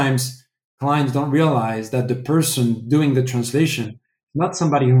sometimes clients don't realize that the person doing the translation is not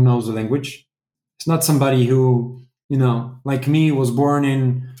somebody who knows the language. It's not somebody who like me, was born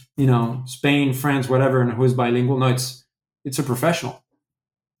in Spain, France, whatever, and who is bilingual. No, it's a professional.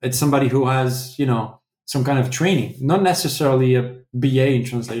 It's somebody who has some kind of training, not necessarily a BA in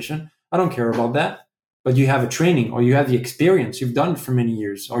translation. I don't care about that, but you have a training, or you have the experience. You've done it for many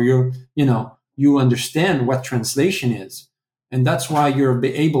years, or you understand what translation is, and that's why you're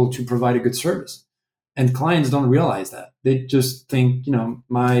able to provide a good service. And clients don't realize that. They just think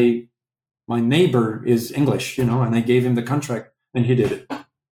my neighbor is English, and I gave him the contract and he did it.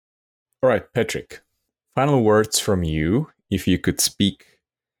 All right, Patrick, final words from you. If you could speak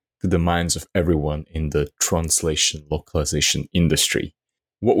to the minds of everyone in the translation localization industry,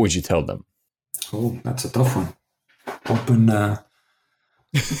 what would you tell them? Oh, that's a tough one.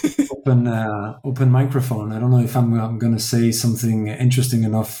 Open microphone. I don't know if I'm going to say something interesting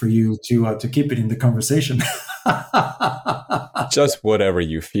enough for you to keep it in the conversation. Just whatever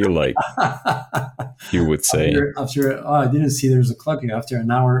you feel like you would say. After I didn't see there's a clock here. After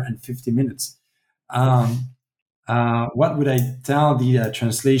an hour and 50 minutes. What would I tell the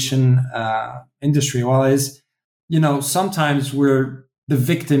translation industry? Well, is sometimes we're the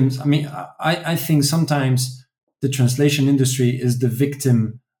victims. I mean, I think sometimes the translation industry is the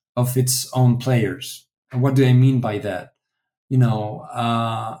victim of its own players. And what do I mean by that?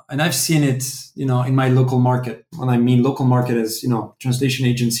 And I've seen it, in my local market. When I mean local market, is translation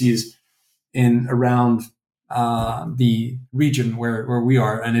agencies in around the region where we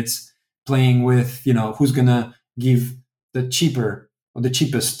are, and it's playing with who's gonna give the cheaper or the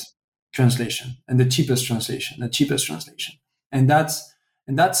cheapest translation and the cheapest translation, and that's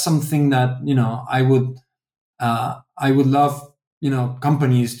something that I would love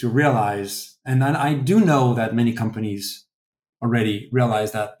companies to realize, and I do know that many companies already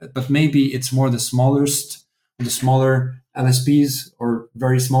realize that, but maybe it's more the smaller LSPs or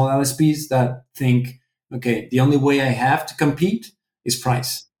very small LSPs that think, okay, the only way I have to compete is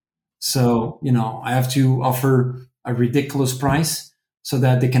price. So, I have to offer a ridiculous price so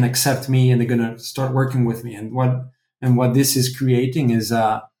that they can accept me and they're going to start working with me. And what this is creating is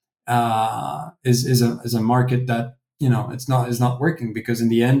a market that, it's not working, because in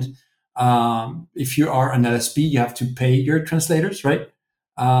the end, if you are an LSP, you have to pay your translators, right?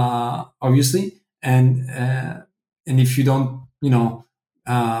 Obviously, and if you don't,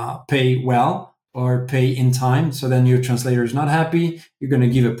 pay well or pay in time, so then your translator is not happy. You're going to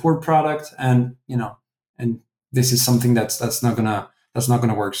give a poor product, and this is something that's not gonna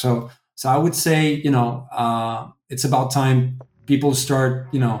work. So I would say, it's about time people start,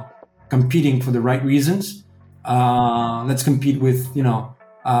 competing for the right reasons. Let's compete with,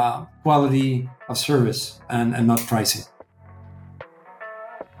 quality of service and not pricing.